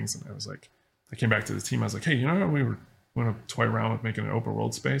these things. And I was like, I came back to the team. I was like, hey, we were going to toy around with making an open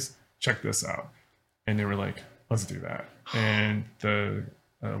world space. Check this out. And they were like, let's do that. And the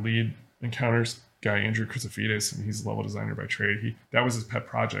lead encounters guy, Andrew Crucifidis, and he's a level designer by trade. That was his pet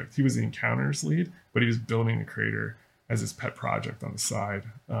project. He was the encounters lead, but he was building a crater as his pet project on the side.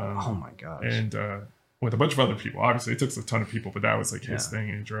 Oh my gosh. And with a bunch of other people. Obviously, it took a ton of people, but that was like his thing,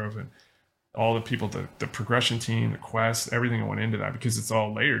 and he drove it. All the people, the progression team, the quest, everything that went into that, because it's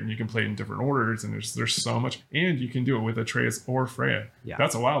all layered and you can play it in different orders, and there's so much, and you can do it with Atreus or Freya. Yeah.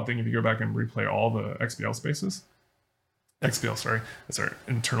 That's a wild thing if you go back and replay all the XBL spaces. That's our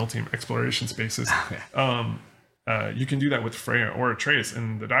internal team exploration spaces. You can do that with Freya or Atreus,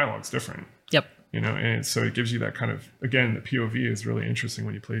 and the dialogue's different. Yep. And so it gives you that kind of, again, the POV is really interesting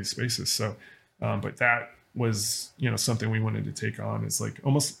when you play these spaces. So, but that was something we wanted to take on. It's like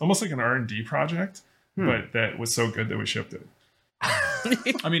almost like an R&D project, but that was so good that we shipped it.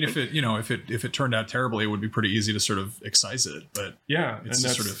 I mean, if it turned out terribly, it would be pretty easy to sort of excise it. But yeah, it's and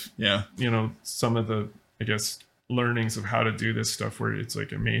that's sort of some of the, I guess, learnings of how to do this stuff, where it's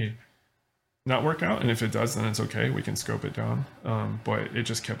like it may not work out, and if it does, then it's okay. We can scope it down. But it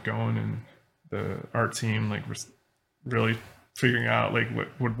just kept going, and the art team was really figuring out like what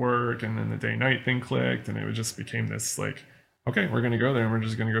would work, and then the day-night thing clicked, and it just became this like, okay, we're gonna go there, and we're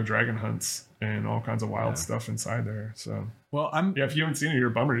just gonna go dragon hunts and all kinds of wild stuff inside there. So if you haven't seen it, you're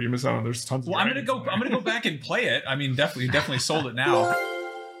a bummer. You miss out on. There's tons. I'm gonna go back and play it. I mean, definitely sold it now.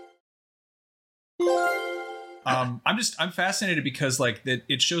 I'm fascinated because like that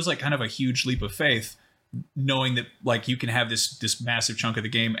it shows like kind of a huge leap of faith, knowing that like you can have this massive chunk of the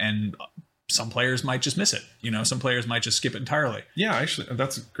game, and some players might just miss it. Some players might just skip it entirely. Yeah, actually,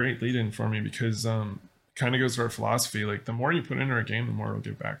 that's a great lead in for me, because kind of goes to our philosophy. Like, the more you put into a game, the more it'll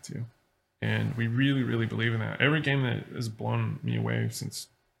give back to you, and we really, really believe in that. Every game that has blown me away since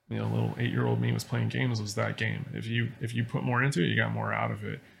little 8-year-old me was playing games was that game. If you put more into it, you got more out of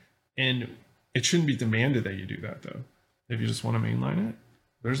it, and it shouldn't be demanded that you do that, though. If you just want to mainline it,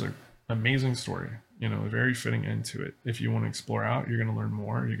 there's an amazing story, a very fitting end to it. If you want to explore out, you're going to learn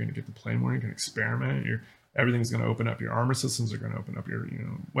more. You're going to get to play more. You're going to experiment. Everything's going to open up. Your armor systems are going to open up. Your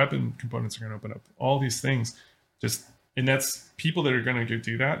weapon components are going to open up. All these things. And that's people that are going to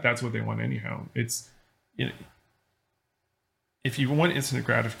do that. That's what they want anyhow. It's, if you want instant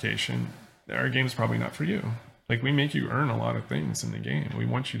gratification, our game's probably not for you. Like, we make you earn a lot of things in the game. We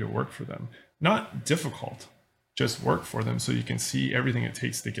want you to work for them. Not difficult, just work for them so you can see everything it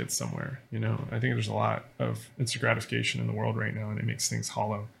takes to get somewhere. I think there's a lot of instant gratification in the world right now, and it makes things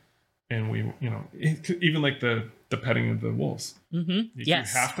hollow. And we, even like the the petting of the wolves. You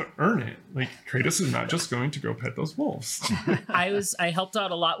have to earn it. Like Kratos is not just going to go pet those wolves. I helped out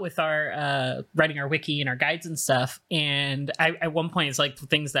a lot with our writing our wiki and our guides and stuff. And at one point, it's like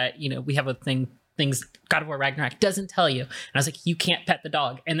things that, we have things God of War Ragnarok doesn't tell you. And I was like, you can't pet the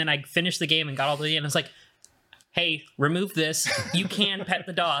dog. And then I finished the game and got all the way in. And I was like, hey, remove this. You can pet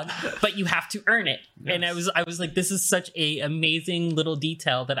the dog, but you have to earn it. Yes. And I was like, this is such a amazing little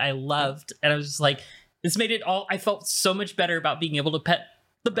detail that I loved. And I was just like, this made it all. I felt so much better about being able to pet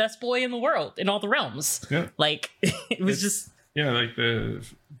the best boy in the world in all the realms. Yeah, like it's just like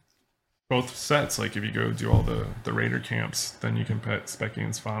both sets. Like if you go do all the raider camps, then you can pet Specky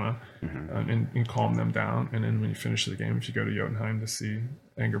and Svanna and calm them down. And then when you finish the game, if you go to Jotunheim to see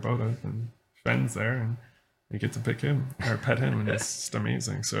Angerboda, then Fenn's there and you get to pick him or pet him, and it's just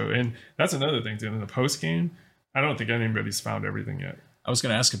amazing. So, and that's another thing too. In the post game, I don't think anybody's found everything yet. I was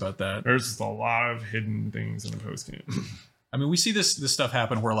going to ask about that. There's just a lot of hidden things in the post game. I mean, we see this stuff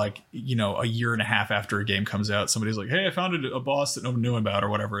happen where, like, a year and a half after a game comes out, somebody's like, "Hey, I found a boss that no one knew about," or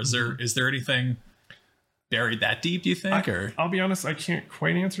whatever. Is there anything buried that deep? Do you think? I'll be honest, I can't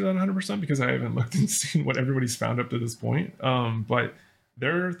quite answer that 100% because I haven't looked and seen what everybody's found up to this point. But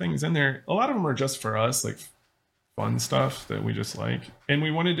there are things in there. A lot of them are just for us, like fun stuff that we just like, and we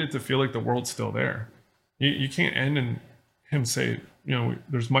wanted it to feel like the world's still there. You can't end and him say,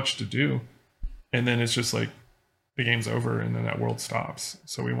 there's much to do, and then it's just like the game's over and then that world stops.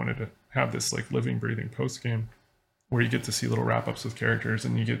 So we wanted to have this like living, breathing post game where you get to see little wrap-ups with characters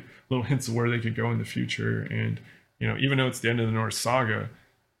and you get little hints of where they could go in the future. And even though it's the end of the Norse saga,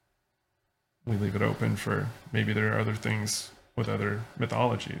 we leave it open for maybe there are other things with other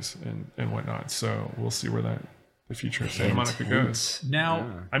mythologies and whatnot. So we'll see where the future of Santa Monica goes. Now,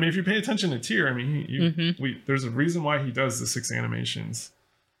 I mean, if you pay attention to Tyr, I mean, there's a reason why he does the 6 animations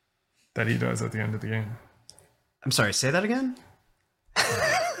that he does at the end of the game. I'm sorry, say that again?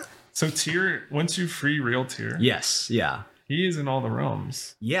 So Tyr, once you free real Tyr, yes, yeah, he is in all the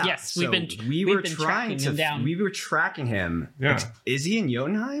realms. Yeah, yes, so we were tracking him. Yeah, is he in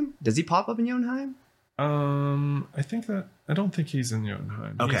Jotunheim? Does he pop up in Jotunheim? I don't think he's in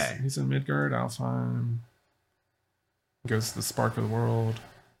Jotunheim. Okay, he's in Midgard, Alfheim. Goes to the Spark of the World.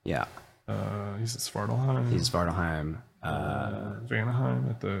 Yeah. He's at Svartalheim. Vanaheim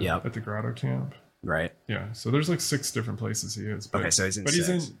at the Grotto camp. Right. Yeah. So there's like 6 different places he is. But, okay, so he's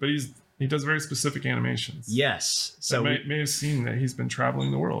in he does very specific animations. Yes. So we may have seen that he's been traveling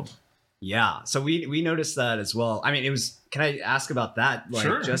the world. Yeah. So we noticed that as well. I mean, can I ask about that? Like,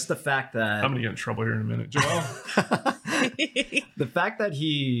 sure. Just the fact that I'm gonna get in trouble here in a minute, Joel. The fact that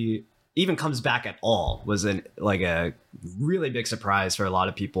he even comes back at all was a really big surprise for a lot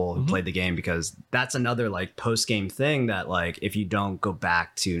of people who played the game, because that's another like post game thing that, like, if you don't go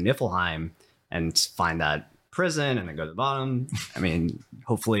back to Niflheim and find that prison and then go to the bottom, I mean,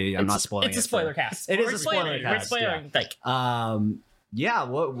 hopefully I'm not spoiling it. It's a spoiler cast. It is a spoiler cast. We're spoiling. Yeah.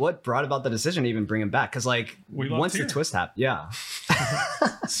 What brought about the decision to even bring him back? Because like once the twist happened, yeah.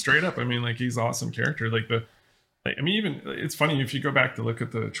 Straight up, I mean, like, he's an awesome character. Even it's funny if you go back to look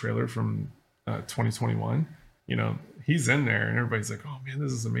at the trailer from 2021. He's in there, and everybody's like, "Oh man,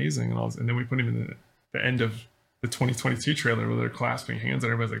 this is amazing!" And then we put him in the end of the 2022 trailer where they're clasping hands,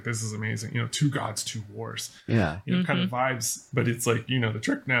 and everybody's like, "This is amazing!" 2 gods, 2 wars. Yeah, kind of vibes. But it's like the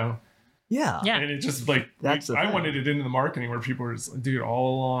trick now. Yeah, And it just like I wanted it into the marketing where people were just, dude,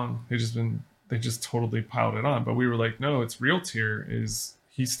 all along they just totally piled it on. But we were like, no, it's real Tyr is.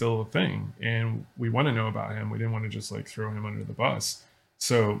 He's still a thing, and we want to know about him. We didn't want to just like throw him under the bus.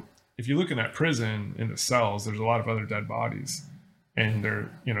 So if you look in that prison, in the cells, there's a lot of other dead bodies, and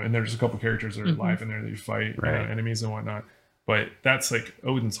and there's a couple characters that are alive in there that you fight, enemies and whatnot. But that's like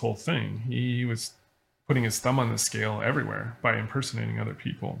Odin's whole thing. He was putting his thumb on the scale everywhere by impersonating other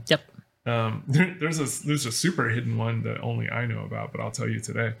people. Yep. There's a super hidden one that only I know about, but I'll tell you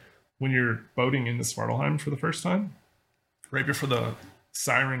today. When you're boating into Svartalheim for the first time, right before the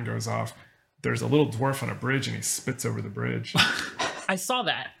siren goes off, there's a little dwarf on a bridge and he spits over the bridge. I saw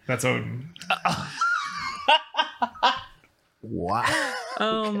that. That's Odin. Wow.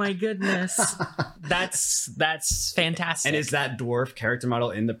 Oh my goodness. That's fantastic. And is that dwarf character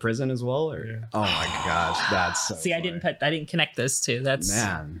model in the prison as well? Or? Yeah. Oh my gosh, that's so See, funny. I didn't connect those two. That's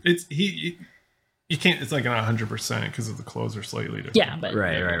man. It's you can't. It's like not 100% because of the clothes are slightly different. Yeah, but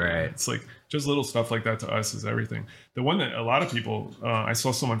right. It's like just little stuff like that to us is everything. The one that a lot of people, I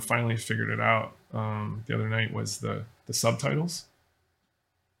saw someone finally figured it out the other night, was the subtitles.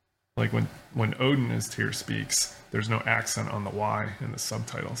 Like when Odin as Tyr speaks, there's no accent on the Y in the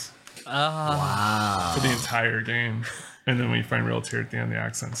subtitles. Oh. Wow. For the entire game, and then when you find real Tyr at the end, the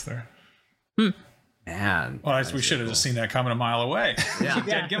accent's there. Man. Well, we should have just seen that coming a mile away. Yeah.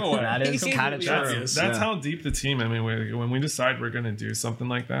 Dead giveaway. That is kind of true. That's how deep the team. I mean, when we decide we're going to do something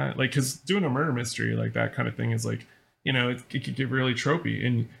like that, like, because doing a murder mystery like that kind of thing is like, you know, it could get really tropey.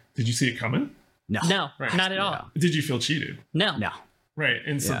 And did you see it coming? No, Right. not at all. Did you feel cheated? No. Right.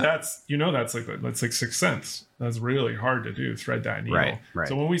 And so that's like Sixth Sense. That's really hard to do, thread that needle. Right.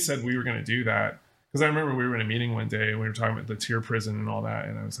 So when we said we were going to do that, because I remember we were in a meeting one day and we were talking about the Tyr prison and all that,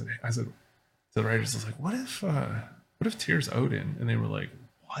 and I said to the writers, I was like, what if Tyr's Odin? And they were like,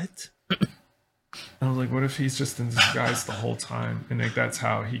 what? I was like, what if he's just in disguise the whole time? And like that's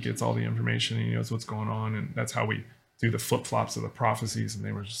how he gets all the information and he knows what's going on, and that's how we do the flip-flops of the prophecies. And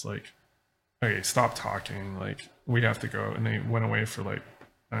they were just like, okay, stop talking, like we have to go. And they went away for like,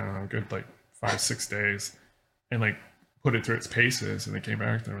 I don't know, good like 5-6 days and like put it through its paces, and they came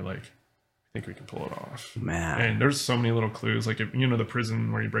back and they were like, I think we can pull it off. Man. And there's so many little clues, like if you know the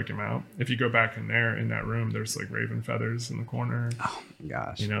prison where you break him out, if you go back in there in that room, there's like raven feathers in the corner. Oh my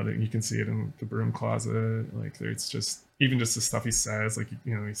gosh. You know, that you can see it in the broom closet. Like it's just even just the stuff he says, like,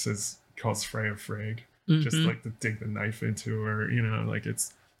 you know, he calls Freya Frigg, just like to dig the knife into her, you know, like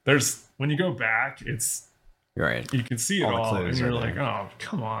there's when you go back, it's right, you can see it all and you're like, oh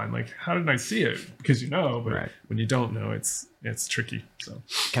come on, like how did I see it? Because you know, but when you don't know, it's tricky. So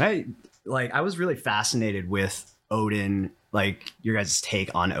I was really fascinated with Odin, like your guys'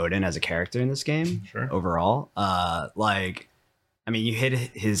 take on Odin as a character in this game. Sure. Overall, I mean, you hit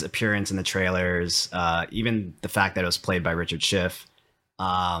his appearance in the trailers, even the fact that it was played by Richard Schiff.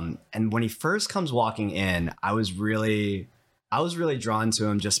 And when he first comes walking in, I was really drawn to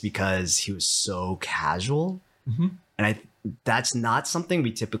him just because he was so casual. And that's not something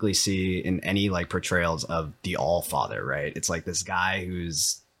we typically see in any like portrayals of the All-Father, right? It's like this guy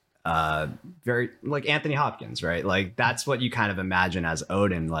who's very like Anthony Hopkins, right? Like that's what you kind of imagine as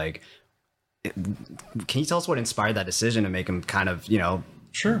Odin. Like, can you tell us what inspired that decision to make him kind of, you know,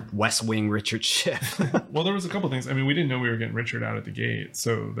 sure, West Wing Richard Schiff? Well, there was a couple things. I mean, we didn't know we were getting Richard out at the gate,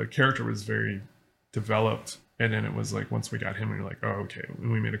 so the character was very developed. And then it was like once we got him, we were like, oh, okay.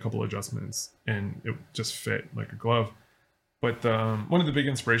 And we made a couple adjustments, and it just fit like a glove. But one of the big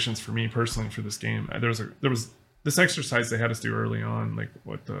inspirations for me personally for this game, there was this exercise they had us do early on, like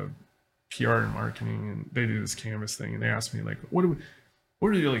what the PR and marketing, and they do this canvas thing, and they asked me like, what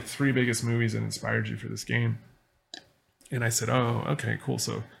are the like 3 biggest movies that inspired you for this game? And I said, oh, okay, cool.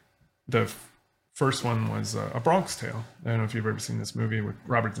 So the first one was A Bronx Tale. I don't know if you've ever seen this movie with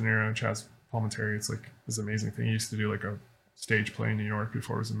Robert De Niro and Chaz Palminteri. It's like this amazing thing. He used to do like a stage play in New York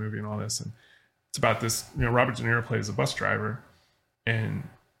before it was a movie and all this. And it's about this, you know, Robert De Niro plays a bus driver and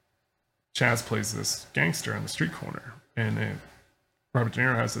Chaz plays this gangster on the street corner. And Robert De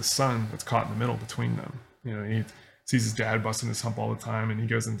Niro has this son that's caught in the middle between them. You know, he sees his dad busting his hump all the time, and he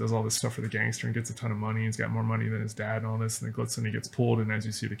goes and does all this stuff for the gangster and gets a ton of money. He's got more money than his dad and all this. And then he gets pulled. And as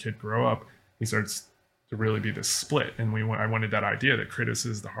you see the kid grow up, he starts to really be this split. And I wanted that idea that Kratos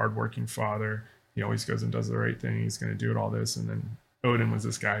is the hardworking father. He always goes and does the right thing. He's going to do it all this. And then Odin was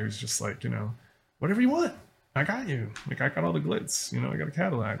this guy who's just like, you know, whatever you want, I got you. Like, I got all the glitz, you know, I got a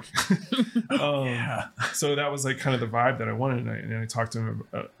Cadillac. Yeah. So that was like kind of the vibe that I wanted. And I talked to him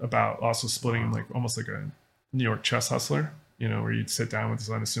about also splitting him like almost like a New York chess hustler, you know, where you'd sit down with this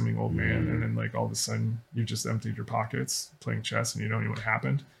unassuming old man and then like all of a sudden you just emptied your pockets playing chess and you don't know what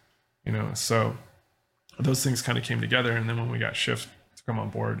happened, you know. So those things kind of came together. And then when we got Schiff to come on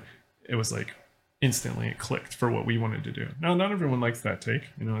board, it was like instantly it clicked for what we wanted to do. Now, not everyone likes that take,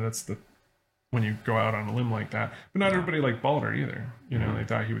 you know, that's when you go out on a limb like that, but not everybody liked Baldur either. You know, they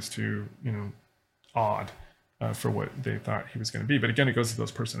thought he was too, you know, odd for what they thought he was going to be. But again, it goes to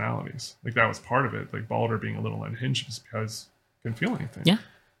those personalities. Like that was part of it. Like Baldur being a little unhinged just because he couldn't feel anything. Yeah.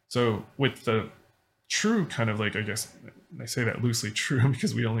 So with the true kind of like, I guess I say that loosely true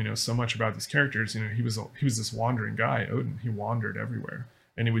because we only know so much about these characters. You know, he was this wandering guy, Odin. He wandered everywhere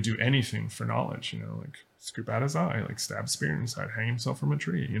and he would do anything for knowledge, you know, like scoop out his eye, like stab spear inside, hang himself from a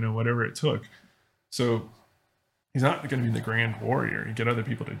tree, you know, whatever it took. So he's not going to be the grand warrior. He get other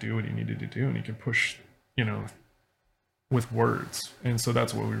people to do what he needed to do, and he can push, you know, with words. And so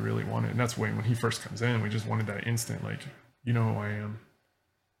that's what we really wanted. And that's why when he first comes in, we just wanted that instant, like, you know who I am.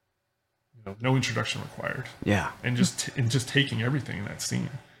 You know, no introduction required. Yeah. And just taking everything in that scene.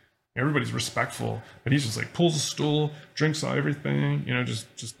 Everybody's respectful, but he's just like pulls a stool, drinks all everything, you know,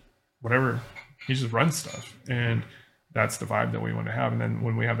 just whatever. He just runs stuff. And that's the vibe that we want to have. And then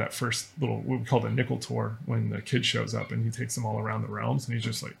when we have that first little, what we call the nickel tour, when the kid shows up and he takes them all around the realms and he's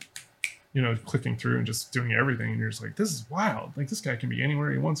just like, you know, clicking through and just doing everything. And you're just like, this is wild. Like this guy can be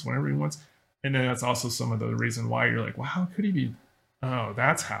anywhere he wants, whenever he wants. And then that's also some of the reason why you're like, well, how could he be oh,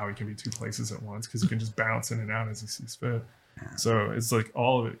 that's how he can be 2 places at once, because he can just bounce in and out as he sees fit. So it's like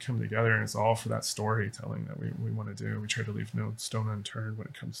all of it come together, and it's all for that storytelling that we want to do. We try to leave no stone unturned when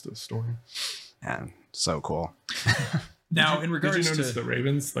it comes to the story. And so cool. Now, in regards did you notice the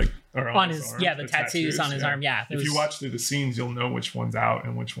ravens like are on his arm, the tattoos on his arm. Yeah, if you watch through the scenes, you'll know which one's out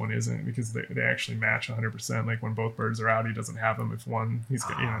and which one isn't, because they actually match 100%. Like when both birds are out, he doesn't have them. If one, he's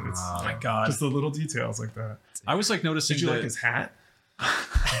got, it's my God, just the little details like that. I was like noticing. Did you like his hat?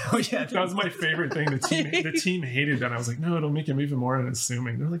 Oh yeah, that was my favorite thing. The team hated that. I was like, no, it'll make him even more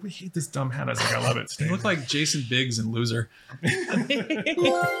unassuming. They're like, we hate this dumb hat. I was like, I love it. He looked like Jason Biggs in Loser.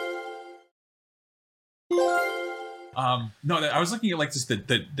 No, I was looking at like just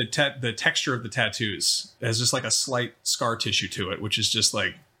the texture of the tattoos as just like a slight scar tissue to it, which is just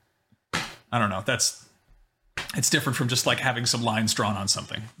like, I don't know. It's different from just like having some lines drawn on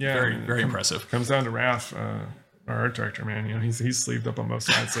something. Yeah, very impressive. Comes down to Raph, our art director, man. You know, he's sleeved up on both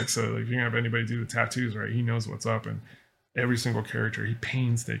sides. Like, so like, if you're gonna have anybody do the tattoos right, he knows what's up, and every single character he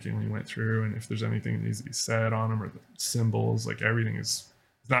painstakingly went through, and if there's anything that needs to be said on them or the symbols, like everything is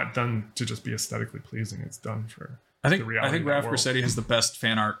not done to just be aesthetically pleasing. It's done for. I think Raph Grassetti has the best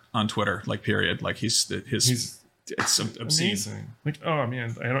fan art on Twitter. Like, period. Like it's obscene. Amazing. Like, oh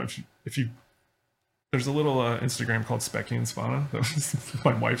man, I don't know if you there's a little Instagram called Specky and Spana.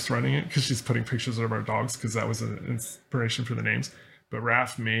 My wife's running it because she's putting pictures of our dogs, because that was an inspiration for the names. But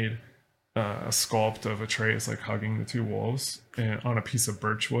Raph made a sculpt of Atreus like hugging the 2 wolves and on a piece of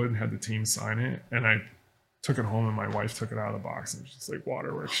birchwood, and had the team sign it. And I took it home, and my wife took it out of the box, and it was just like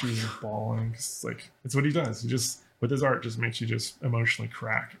waterworks. She was bawling. It's like, it's what he does. He just, with his art, just makes you just emotionally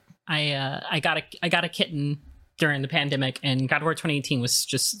crack. I got a kitten during the pandemic, and God of War 2018 was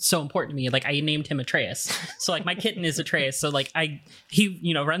just so important to me. Like, I named him Atreus. So like my kitten is Atreus. So like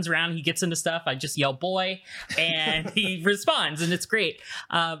he runs around, he gets into stuff. I just yell boy, and he responds, and it's great.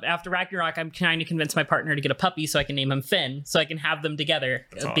 After Ragnarok, I'm trying to convince my partner to get a puppy so I can name him Finn, so I can have them together.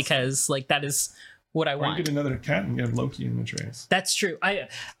 That's awesome. Because like that is what I want. You get another cat and get Loki and Atreus. That's true.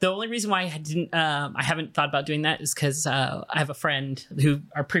 The only reason why I haven't thought about doing that is because I have a friend who,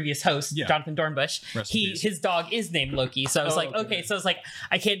 our previous host, Jonathan Dornbush, his dog is named Loki. So I was okay. So I was like,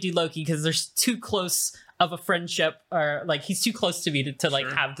 I can't do Loki because there's too close of a friendship, or like he's too close to me to like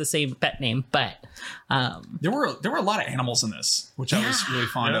have the same pet name. But there were a lot of animals in this, which I was really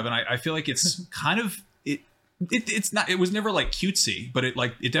fond of, and I feel like it's kind of it's not, it was never like cutesy, but it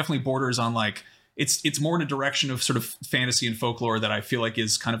definitely borders on like. It's more in a direction of sort of fantasy and folklore that I feel like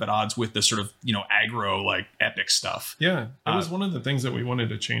is kind of at odds with the sort of, aggro, like epic stuff. Yeah. It was one of the things that we wanted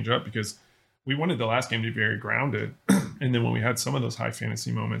to change up, because we wanted the last game to be very grounded. And then when we had some of those high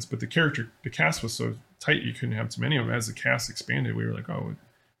fantasy moments, but the cast was so tight, you couldn't have too many of them. As the cast expanded, we were like, oh,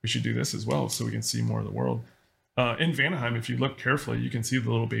 we should do this as well, so we can see more of the world. In Vanaheim, if you look carefully, you can see the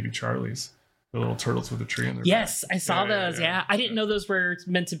little baby Charlies. The little turtles with the tree in their Yes, back. I saw those. Yeah. I didn't know those were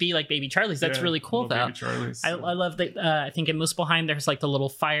meant to be like baby Charlies. That's really cool, though. Baby Charlies. I love that. I think in Muspelheim, there's like the little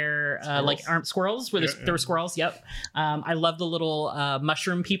fire, like armed squirrels, where there were squirrels. Yep. I love the little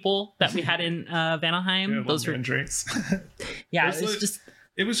mushroom people that we had in Vanaheim. Yeah, those were drakes. Yeah,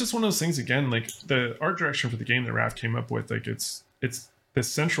 it was just one of those things. Again, like the art direction for the game that Raph came up with. Like it's the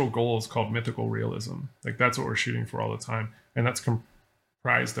central goal is called mythical realism. Like that's what we're shooting for all the time, and that's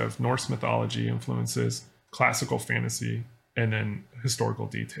comprised of Norse mythology influences, classical fantasy, and then historical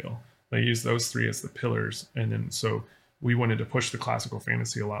detail. They use those 3 as the pillars, and then so we wanted to push the classical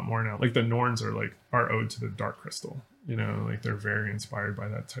fantasy a lot more now. Like the Norns are like our ode to the Dark Crystal, like they're very inspired by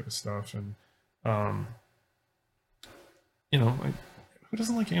that type of stuff. And like who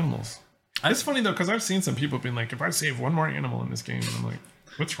doesn't like animals? It's funny though, because I've seen some people being like, if I save one more animal in this game, and I'm like,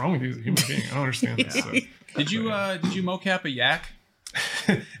 what's wrong with you as a human being? I don't understand this. So, did you mocap a yak?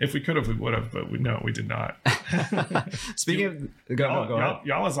 If we could have, we would have, but we did not. Speaking of, go ahead.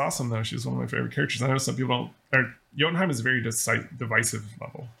 Yala's awesome though. She's one of my favorite characters. I know some people don't. Jotunheim is a very divisive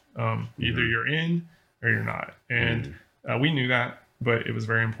level. Either you're in or you're not, and we knew that, but it was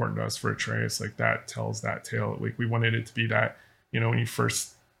very important to us for Atreus. Like that tells that tale. Like we wanted it to be that. When you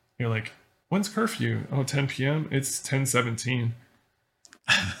first, you're like, when's curfew? Oh, 10 p.m. It's 10:17.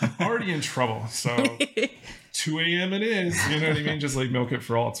 I'm already in trouble. So. 2 a.m. it is, you know what I mean? Just like milk it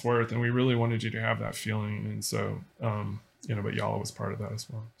for all it's worth. And we really wanted you to have that feeling. And so, but Yala was part of that as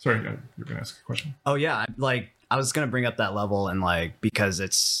well. Sorry, you were going to ask a question. Oh yeah. I was going to bring up that level, and because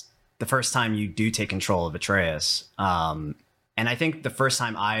it's the first time you do take control of Atreus. And I think the first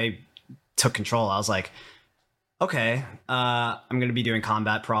time I took control, I was like, okay, I'm going to be doing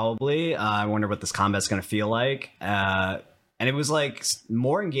combat probably. I wonder what this combat's going to feel like. And it was like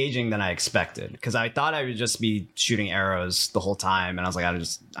more engaging than I expected, because I thought I would just be shooting arrows the whole time. And I was like, I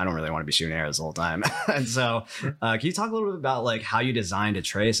don't really want to be shooting arrows the whole time. And so can you talk a little bit about like how you designed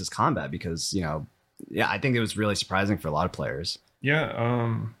Atreus' combat? Because, I think it was really surprising for a lot of players. Yeah.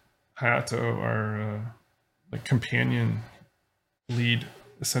 Hayato, our like companion lead,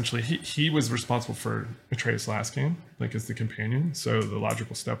 essentially, he was responsible for Atreus' last game, like as the companion. So the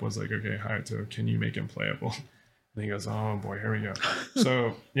logical step was like, okay, Hayato, can you make him playable? And he goes, oh boy, here we go.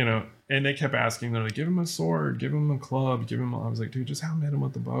 So, and they kept asking, they're like, give him a sword, give him a club, I was like, dude, just have him hit him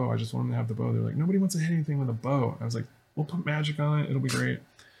with the bow. I just want him to have the bow. They're like, nobody wants to hit anything with a bow. I was like, we'll put magic on it. It'll be great.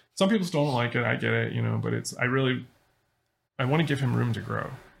 Some people still don't like it. I get it, but I want to give him room to grow.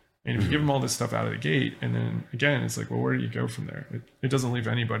 And if you give him all this stuff out of the gate, and then again, it's like, well, where do you go from there? It doesn't leave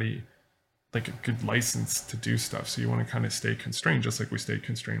anybody like a good license to do stuff. So you want to kind of stay constrained, just like we stayed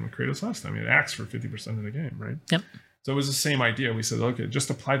constrained with Kratos last time. It acts for 50% of the game, right? Yep. So it was the same idea. We said, okay, just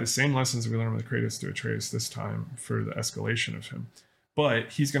apply the same lessons we learned with Kratos to Atreus this time for the escalation of him.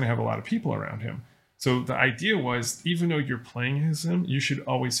 But he's going to have a lot of people around him. So the idea was, even though you're playing as him, you should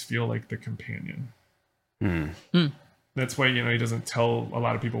always feel like the companion. That's why, he doesn't tell a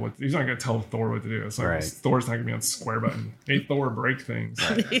lot of people he's not going to tell Thor what to do. It's like, right. Thor's not going to be on square button. Hey, Thor, break things.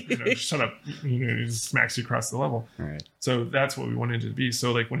 Shut up. He just smacks you across the level. Right. So that's what we wanted it to be.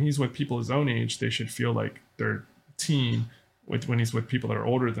 So like when he's with people his own age, they should feel like their team. When he's with people that are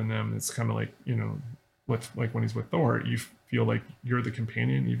older than them, it's kind of like, like when he's with Thor, you feel like you're the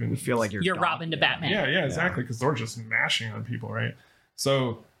companion. Even you feel like you're Robin to Batman. Yeah, exactly. Because Thor's just mashing on people, right?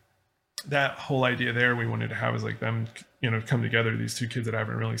 So that whole idea there we wanted to have is like them, come together, these two kids that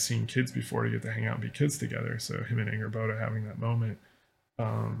haven't really seen kids before, to get to hang out and be kids together. So him and Angerboda having that moment,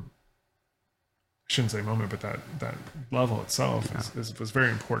 I shouldn't say moment, but that level itself was very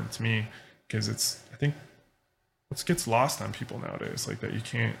important to me, because I think what gets lost on people nowadays, like that you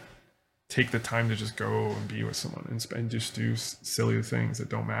can't take the time to just go and be with someone and just do silly things that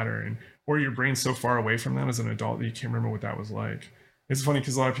don't matter, or your brain's so far away from that as an adult that you can't remember what that was like. It's funny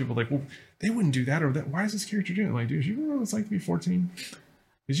because a lot of people are like, well, they wouldn't do that or that. Why is this character doing it? Like, dude, you remember what it's like to be 14?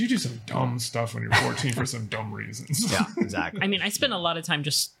 Because you do some dumb stuff when you're 14 for some dumb reasons. Yeah, exactly. I mean, I spent a lot of time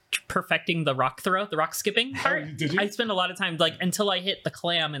just perfecting the rock skipping part. Did you? I spent a lot of time until I hit the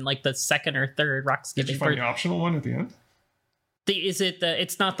clam and the second or third rock skipping. Did you find the optional one at the end?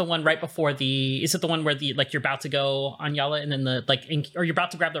 It's not the one right before is it the one where you're about to go on Yala and then or you're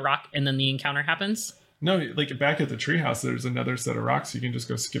about to grab the rock and then the encounter happens? No, like back at the treehouse, there's another set of rocks. You can just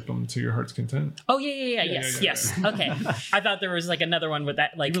go skip them to your heart's content. Oh yes. Okay, I thought there was another one with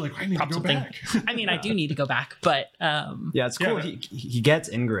that. You were like, I need to go back. I mean, I do need to go back, but yeah, it's cool. Yeah. He gets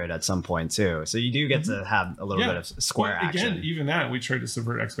Ingrid at some point too, so you do get to have a little bit of square action. Again, even that we tried to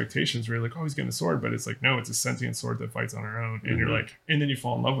subvert expectations. We're like, oh, he's getting a sword, but it's like, no, it's a sentient sword that fights on her own, and you're like, and then you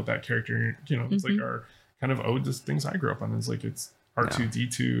fall in love with that character. It's like our kind of ode to things I grew up on. It's like it's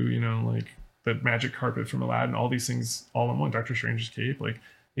R2D2, like the magic carpet from Aladdin, all these things all in one. Doctor Strange's cape, like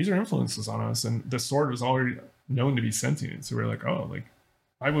these are influences on us. And the sword was already known to be sentient, so we're like, oh, like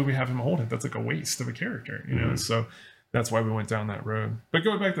why would we have him hold it? That's like a waste of a character, So that's why we went down that road. But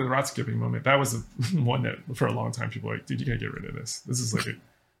going back to the rock skipping moment, that was the one that for a long time people were like, dude, you gotta get rid of this. This is like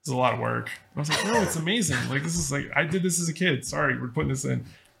it's a lot of work. I was like, no, it's amazing. Like this is like I did this as a kid. Sorry, we're putting this in.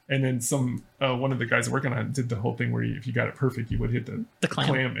 And then one of the guys working on it did the whole thing where if you got it perfect, you would hit the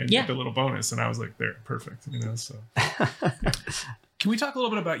clam and get the little bonus. And I was like, there, perfect. So. Yeah. Can we talk a little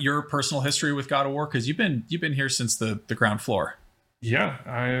bit about your personal history with God of War? Because you've been here since the ground floor. Yeah,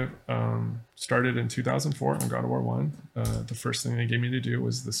 I started in 2004 on God of War 1. The first thing they gave me to do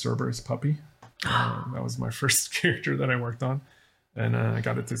was the Cerberus puppy. That was my first character that I worked on. And I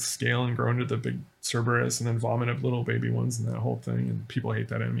got it to scale and grow into the big Cerberus and then vomit up little baby ones and that whole thing. And people hate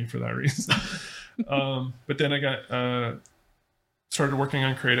that enemy for that reason. But then I got started working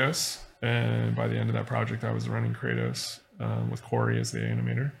on Kratos. And by the end of that project, I was running Kratos with Corey as the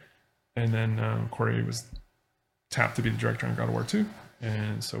animator. And then Corey was tapped to be the director on God of War 2.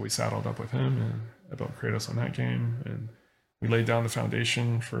 And so we saddled up with him and I built Kratos on that game. And we laid down the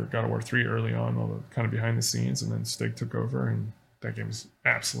foundation for God of War 3 early on, all the kind of behind the scenes. And then Stig took over and that game was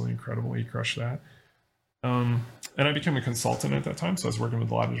absolutely incredible. He crushed that. And I became a consultant at that time. So I was working with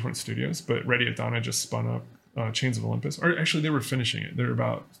a lot of different studios, but Ready at Dawn, I just spun up Chains of Olympus. Or actually, they were finishing it. They were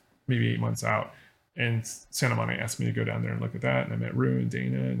about maybe 8 months out. And Santa Monica asked me to go down there and look at that. And I met Rue and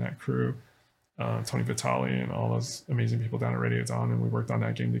Dana and that crew, Tony Vitale and all those amazing people down at Ready at Dawn. And we worked on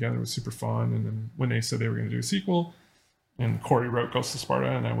that game together. It was super fun. And then when they said they were going to do a sequel, and Corey wrote Ghost of Sparta,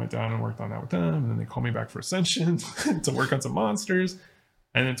 and I went down and worked on that with them. And then they called me back for Ascension to work on some monsters.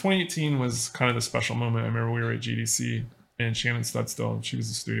 And then 2018 was kind of the special moment. I remember we were at GDC And Shannon Studstill, she was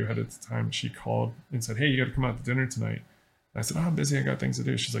the studio head at the time. She called and said, "Hey, you got to come out to dinner tonight." And I said, "Oh, I'm busy. I got things to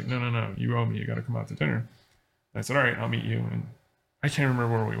do." She's like, No. You owe me. You got to come out to dinner." And I said, "All right, I'll meet you." And I can't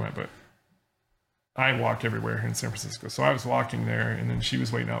remember where we went, but I walk everywhere here in San Francisco. So I was walking there, and then she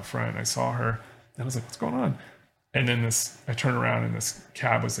was waiting out front. I saw her, and I was like, "What's going on?" And then I turned around, and this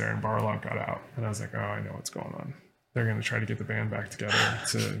cab was there, and Barlock got out. And I was like, "Oh, I know what's going on. They're going to try to get the band back together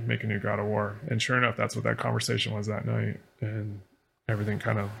to make a new God of War." And sure enough, that's what that conversation was that night. And everything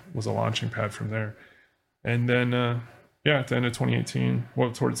kind of was a launching pad from there. And then, at the end of 2018,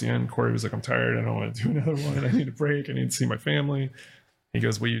 towards the end, Corey was like, "I'm tired. I don't want to do another one. I need a break. I need to see my family." He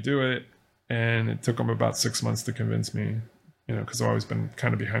goes, "Will you do it?" And it took him about 6 months to convince me, because I've always been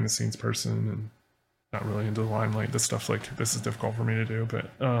kind of behind the scenes person and not really into the limelight. This stuff like this is difficult for me to do,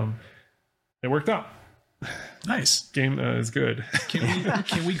 but it worked out. Nice. Game is good.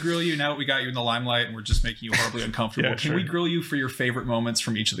 Can we grill you now that we got you in the limelight and we're just making you horribly uncomfortable? Yeah, Can we grill you for your favorite moments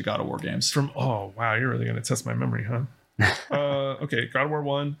from each of the God of War games? Oh wow, you're really gonna test my memory, huh? Okay, God of War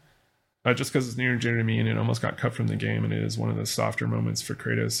 1. Just because it's near and dear to me, and it almost got cut from the game, and it is one of the softer moments for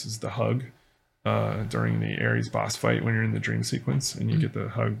Kratos, is the hug during the Ares boss fight when you're in the dream sequence, and you get to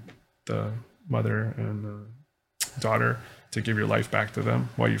hug the mother and daughter to give your life back to them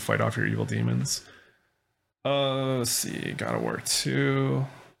while you fight off your evil demons. Let's see, God of War 2.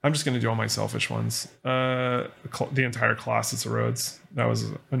 I'm just going to do all my selfish ones. The entire Colossus of Rhodes. That was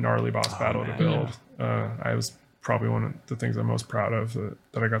a gnarly boss battle to build. I was probably one of the things I'm most proud of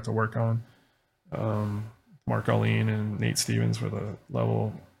that I got to work on. Mark Alleen and Nate Stevens were the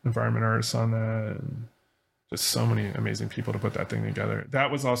level environment artists on that, and just so many amazing people to put that thing together.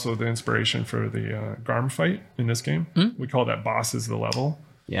 That was also the inspiration for the Garm fight in this game. We call that bosses the level.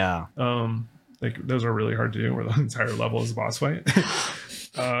 Yeah. Like those are really hard to do, where the entire level is a boss fight.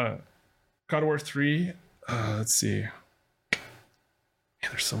 God of War 3. Let's see. Man,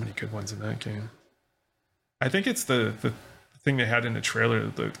 there's so many good ones in that game. I think it's the thing they had in the trailer,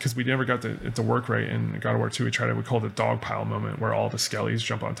 because we never got it to work right in God of War 2. We called it dog pile moment, where all the skellies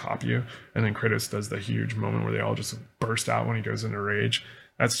jump on top of you, and then Kratos does the huge moment where they all just burst out when he goes into rage.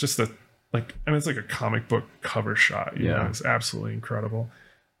 That's just it's like a comic book cover shot. You know? It's absolutely incredible.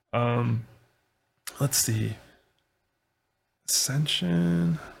 Let's see.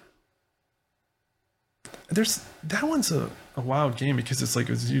 Ascension. That one's a wild game, because it's like,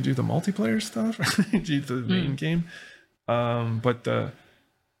 you do the multiplayer stuff, you do the main game. But I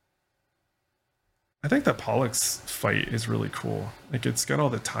think the Pollux fight is really cool. Like, it's got all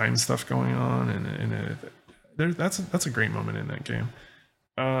the time stuff going on, and that's a great moment in that game.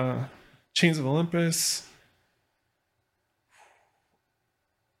 Chains of Olympus.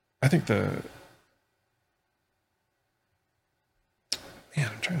 I think I'm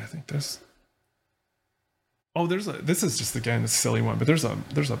trying to think this. Oh, this is just, again, a silly one, but there's a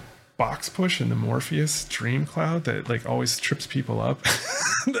box push in the Morpheus Dream Cloud that like always trips people up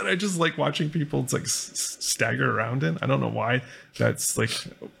that I just like watching people stagger around in. I don't know why. That's like,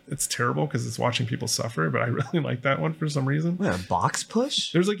 it's terrible because it's watching people suffer, but I really like that one for some reason. Wait, a box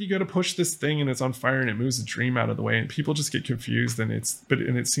push? There's like, you got to push this thing and it's on fire and it moves the dream out of the way, and people just get confused, and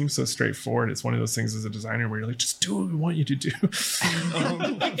it seems so straightforward. It's one of those things as a designer where you're like, just do what we want you to do.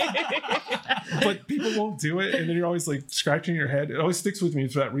 But people won't do it, and then you're always like scratching your head. It always sticks with me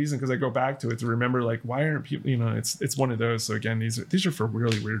for that reason, because I go back to it to remember, like, why aren't people, it's one of those. So again, these are for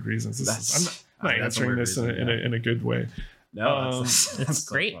really weird reasons. I'm not answering this in a good way. No, that's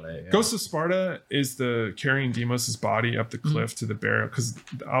great. So funny, yeah. Ghost of Sparta is the carrying Deimos' body up the cliff to the barrow, because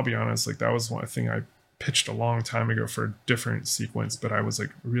I'll be honest, like, that was one thing I pitched a long time ago for a different sequence, but I was like,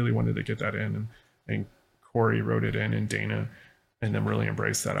 really wanted to get that in, and Corey wrote it in, and Dana, and then really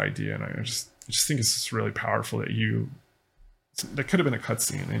embraced that idea. And I just think it's just really powerful that that could have been a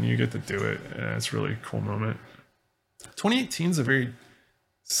cutscene and you get to do it. And it's a really cool moment. 2018 is a very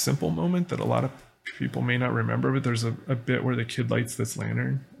simple moment that a lot of people may not remember, but there's a bit where the kid lights this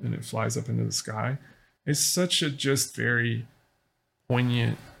lantern and it flies up into the sky. It's such a just very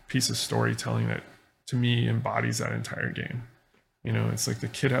poignant piece of storytelling that to me embodies that entire game. It's like the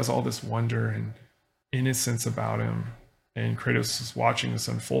kid has all this wonder and innocence about him, and Kratos is watching this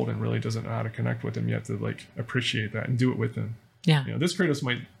unfold and really doesn't know how to connect with him yet to like appreciate that and do it with him. Yeah. This Kratos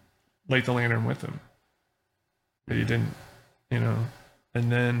might light the lantern with him, but he didn't,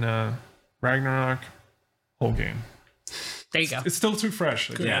 And then Ragnarok, whole game. There you go. It's still too fresh.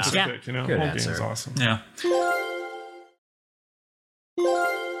 Like, Yeah. Pick, Good whole answer. game is awesome. Yeah.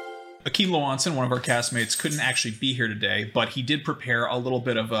 Akeem Lowanson, one of our castmates, couldn't actually be here today, but he did prepare a little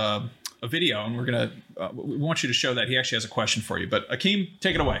bit of a video, and we want you to show that. He actually has a question for you. But Akeem,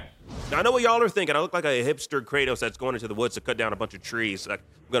 take it away. Now, I know what y'all are thinking. I look like a hipster Kratos that's going into the woods to cut down a bunch of trees. I'm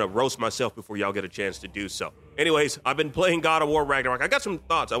going to roast myself before y'all get a chance to do so. Anyways, I've been playing God of War Ragnarok. I got some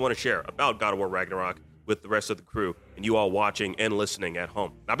thoughts I want to share about God of War Ragnarok with the rest of the crew and you all watching and listening at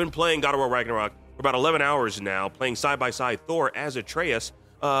home. I've been playing God of War Ragnarok for about 11 hours now, playing side-by-side Thor as Atreus,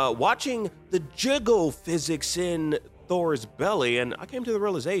 watching the jiggle physics in Thor's belly, and I came to the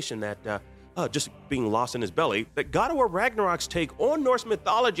realization that just being lost in his belly, that God of War Ragnarok's take on Norse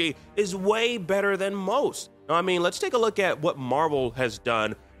mythology is way better than most. Now, I mean, let's take a look at what Marvel has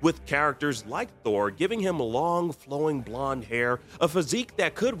done with characters like Thor, giving him long, flowing blonde hair, a physique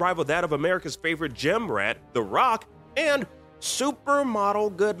that could rival that of America's favorite gym rat, The Rock, and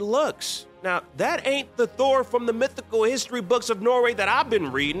supermodel good looks. Now, that ain't the Thor from the mythical history books of Norway that I've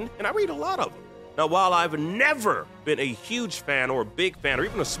been reading, and I read a lot of them. Now, while I've never been a huge fan or a big fan or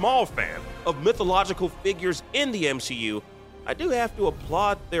even a small fan of mythological figures in the MCU, I do have to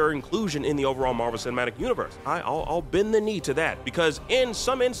applaud their inclusion in the overall Marvel Cinematic Universe. I'll bend the knee to that, because in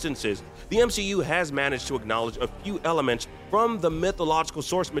some instances, the MCU has managed to acknowledge a few elements from the mythological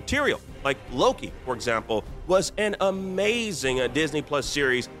source material. Like Loki, for example, was an amazing Disney Plus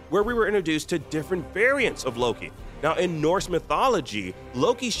series where we were introduced to different variants of Loki. Now, in Norse mythology,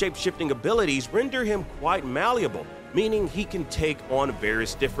 Loki's shape-shifting abilities render him quite malleable, meaning he can take on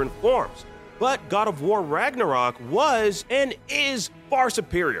various different forms. But God of War Ragnarok was and is far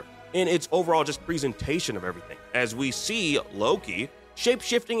superior in its overall just presentation of everything, as we see Loki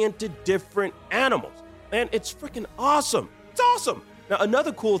shape-shifting into different animals. And it's freaking awesome. It's awesome. Now,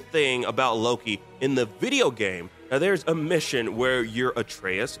 another cool thing about Loki in the video game, now there's a mission where you're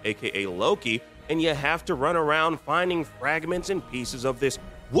Atreus, aka Loki, and you have to run around finding fragments and pieces of this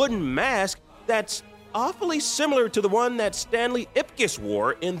wooden mask that's awfully similar to the one that Stanley Ipkiss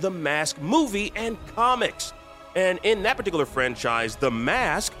wore in the Mask movie and comics. And in that particular franchise, The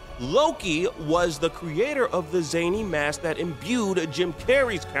Mask, Loki was the creator of the zany mask that imbued Jim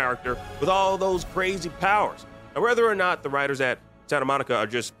Carrey's character with all those crazy powers. Now, whether or not the writers at Santa Monica are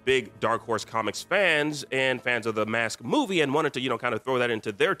just big Dark Horse Comics fans and fans of the Mask movie and wanted to, kind of throw that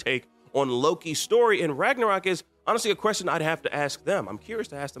into their take on Loki's story in Ragnarok is honestly a question I'd have to ask them. I'm curious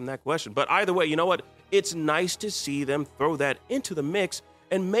to ask them that question. But either way, you know what? It's nice to see them throw that into the mix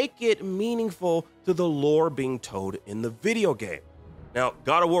and make it meaningful to the lore being told in the video game. Now,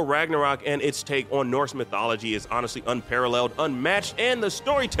 God of War Ragnarok and its take on Norse mythology is honestly unparalleled, unmatched, and the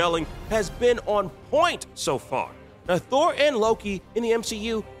storytelling has been on point so far. Now, Thor and Loki in the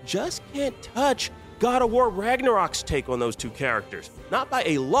MCU just can't touch God of War Ragnarok's take on those two characters. Not by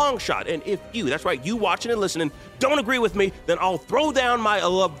a long shot. And if you, that's right, you watching and listening, don't agree with me, then I'll throw down my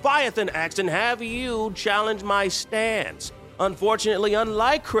Leviathan axe and have you challenge my stance. Unfortunately,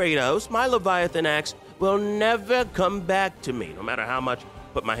 unlike Kratos, my Leviathan axe will never come back to me. No matter how much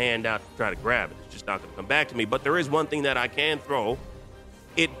I put my hand out to try to grab it, it's just not going to come back to me. But there is one thing that I can throw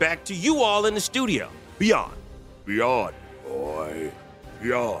it back to you all in the studio. Beyond. Beyond. Boy.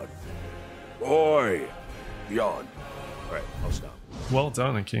 Beyond. Boy, beyond. All right, I'll stop. Well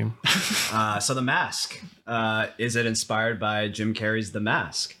done, Akeem. So The Mask, is it inspired by Jim Carrey's The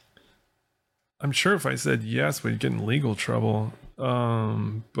Mask? I'm sure if I said yes, we'd get in legal trouble.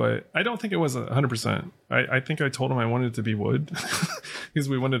 But I don't think it was 100%. I think I told him I wanted it to be wood because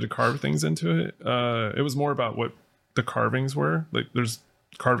we wanted to carve things into it. It was more about what the carvings were. Like there's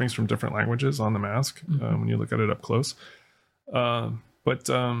carvings from different languages on the mask when you look at it up close. But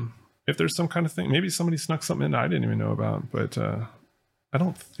if there's some kind of thing, maybe somebody snuck something in I didn't even know about, but I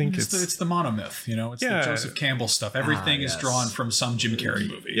don't think it's the monomyth, it's the Joseph Campbell stuff. Everything is drawn from some Jim Carrey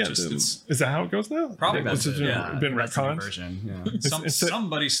movie. Yeah, is that how it goes now? Probably. That's Been retconned.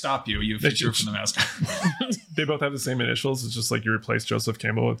 Somebody stop you. You feature from the mask. They both have the same initials. It's just like you replace Joseph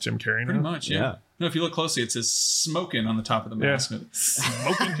Campbell with Jim Carrey now. Pretty much, yeah. No, if you look closely, it says "Smokin" on the top of the mask.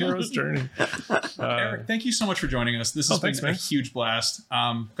 Smoking Hero's Journey. Eric, thank you so much for joining us. This has been a huge blast.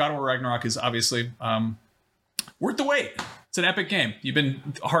 God of War Ragnarok is obviously worth the wait. It's an epic game. You've been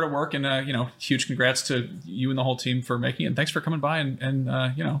hard at work, and huge congrats to you and the whole team for making it. And thanks for coming by and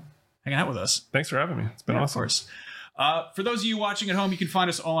hanging out with us. Thanks for having me. It's been awesome. Of course. For those of you watching at home, you can find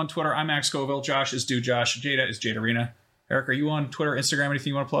us all on Twitter. I'm Max Scoville. Josh is Josh. Jada is Jada Arena. Eric, are you on Twitter, Instagram, anything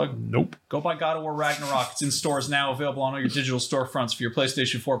you want to plug? Nope. Go buy God of War Ragnarok. It's in stores now, available on all your digital storefronts for your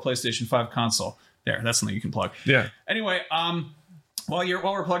PlayStation 4, PlayStation 5 console. There, that's something you can plug. Yeah. Anyway, while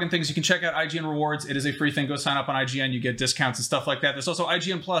we're plugging things, you can check out IGN Rewards. It is a free thing. Go sign up on IGN. You get discounts and stuff like that. There's also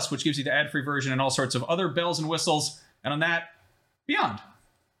IGN Plus, which gives you the ad-free version and all sorts of other bells and whistles. And on that, beyond.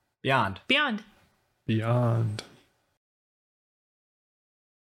 Beyond. Beyond. Beyond.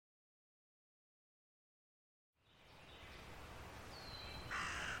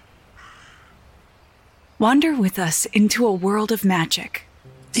 Wander with us into a world of magic.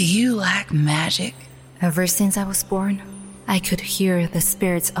 Do you like magic? Ever since I was born, I could hear the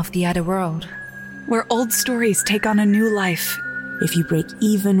spirits of the other world. Where old stories take on a new life. If you break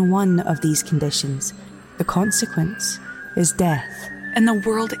even one of these conditions, the consequence is death. And the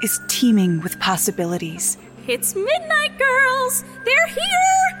world is teeming with possibilities. It's midnight, girls! They're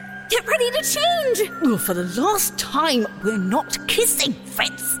here! Get ready to change! Well, for the last time, we're not kissing,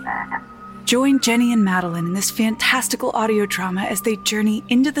 Fritz! Join Jenny and Madeline in this fantastical audio drama as they journey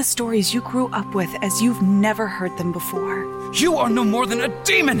into the stories you grew up with as you've never heard them before. You are no more than a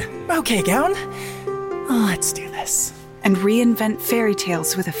demon! Okay, Gown. Let's do this. And reinvent fairy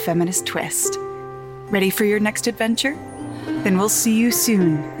tales with a feminist twist. Ready for your next adventure? Then we'll see you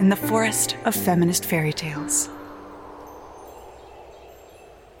soon in the forest of feminist fairy tales.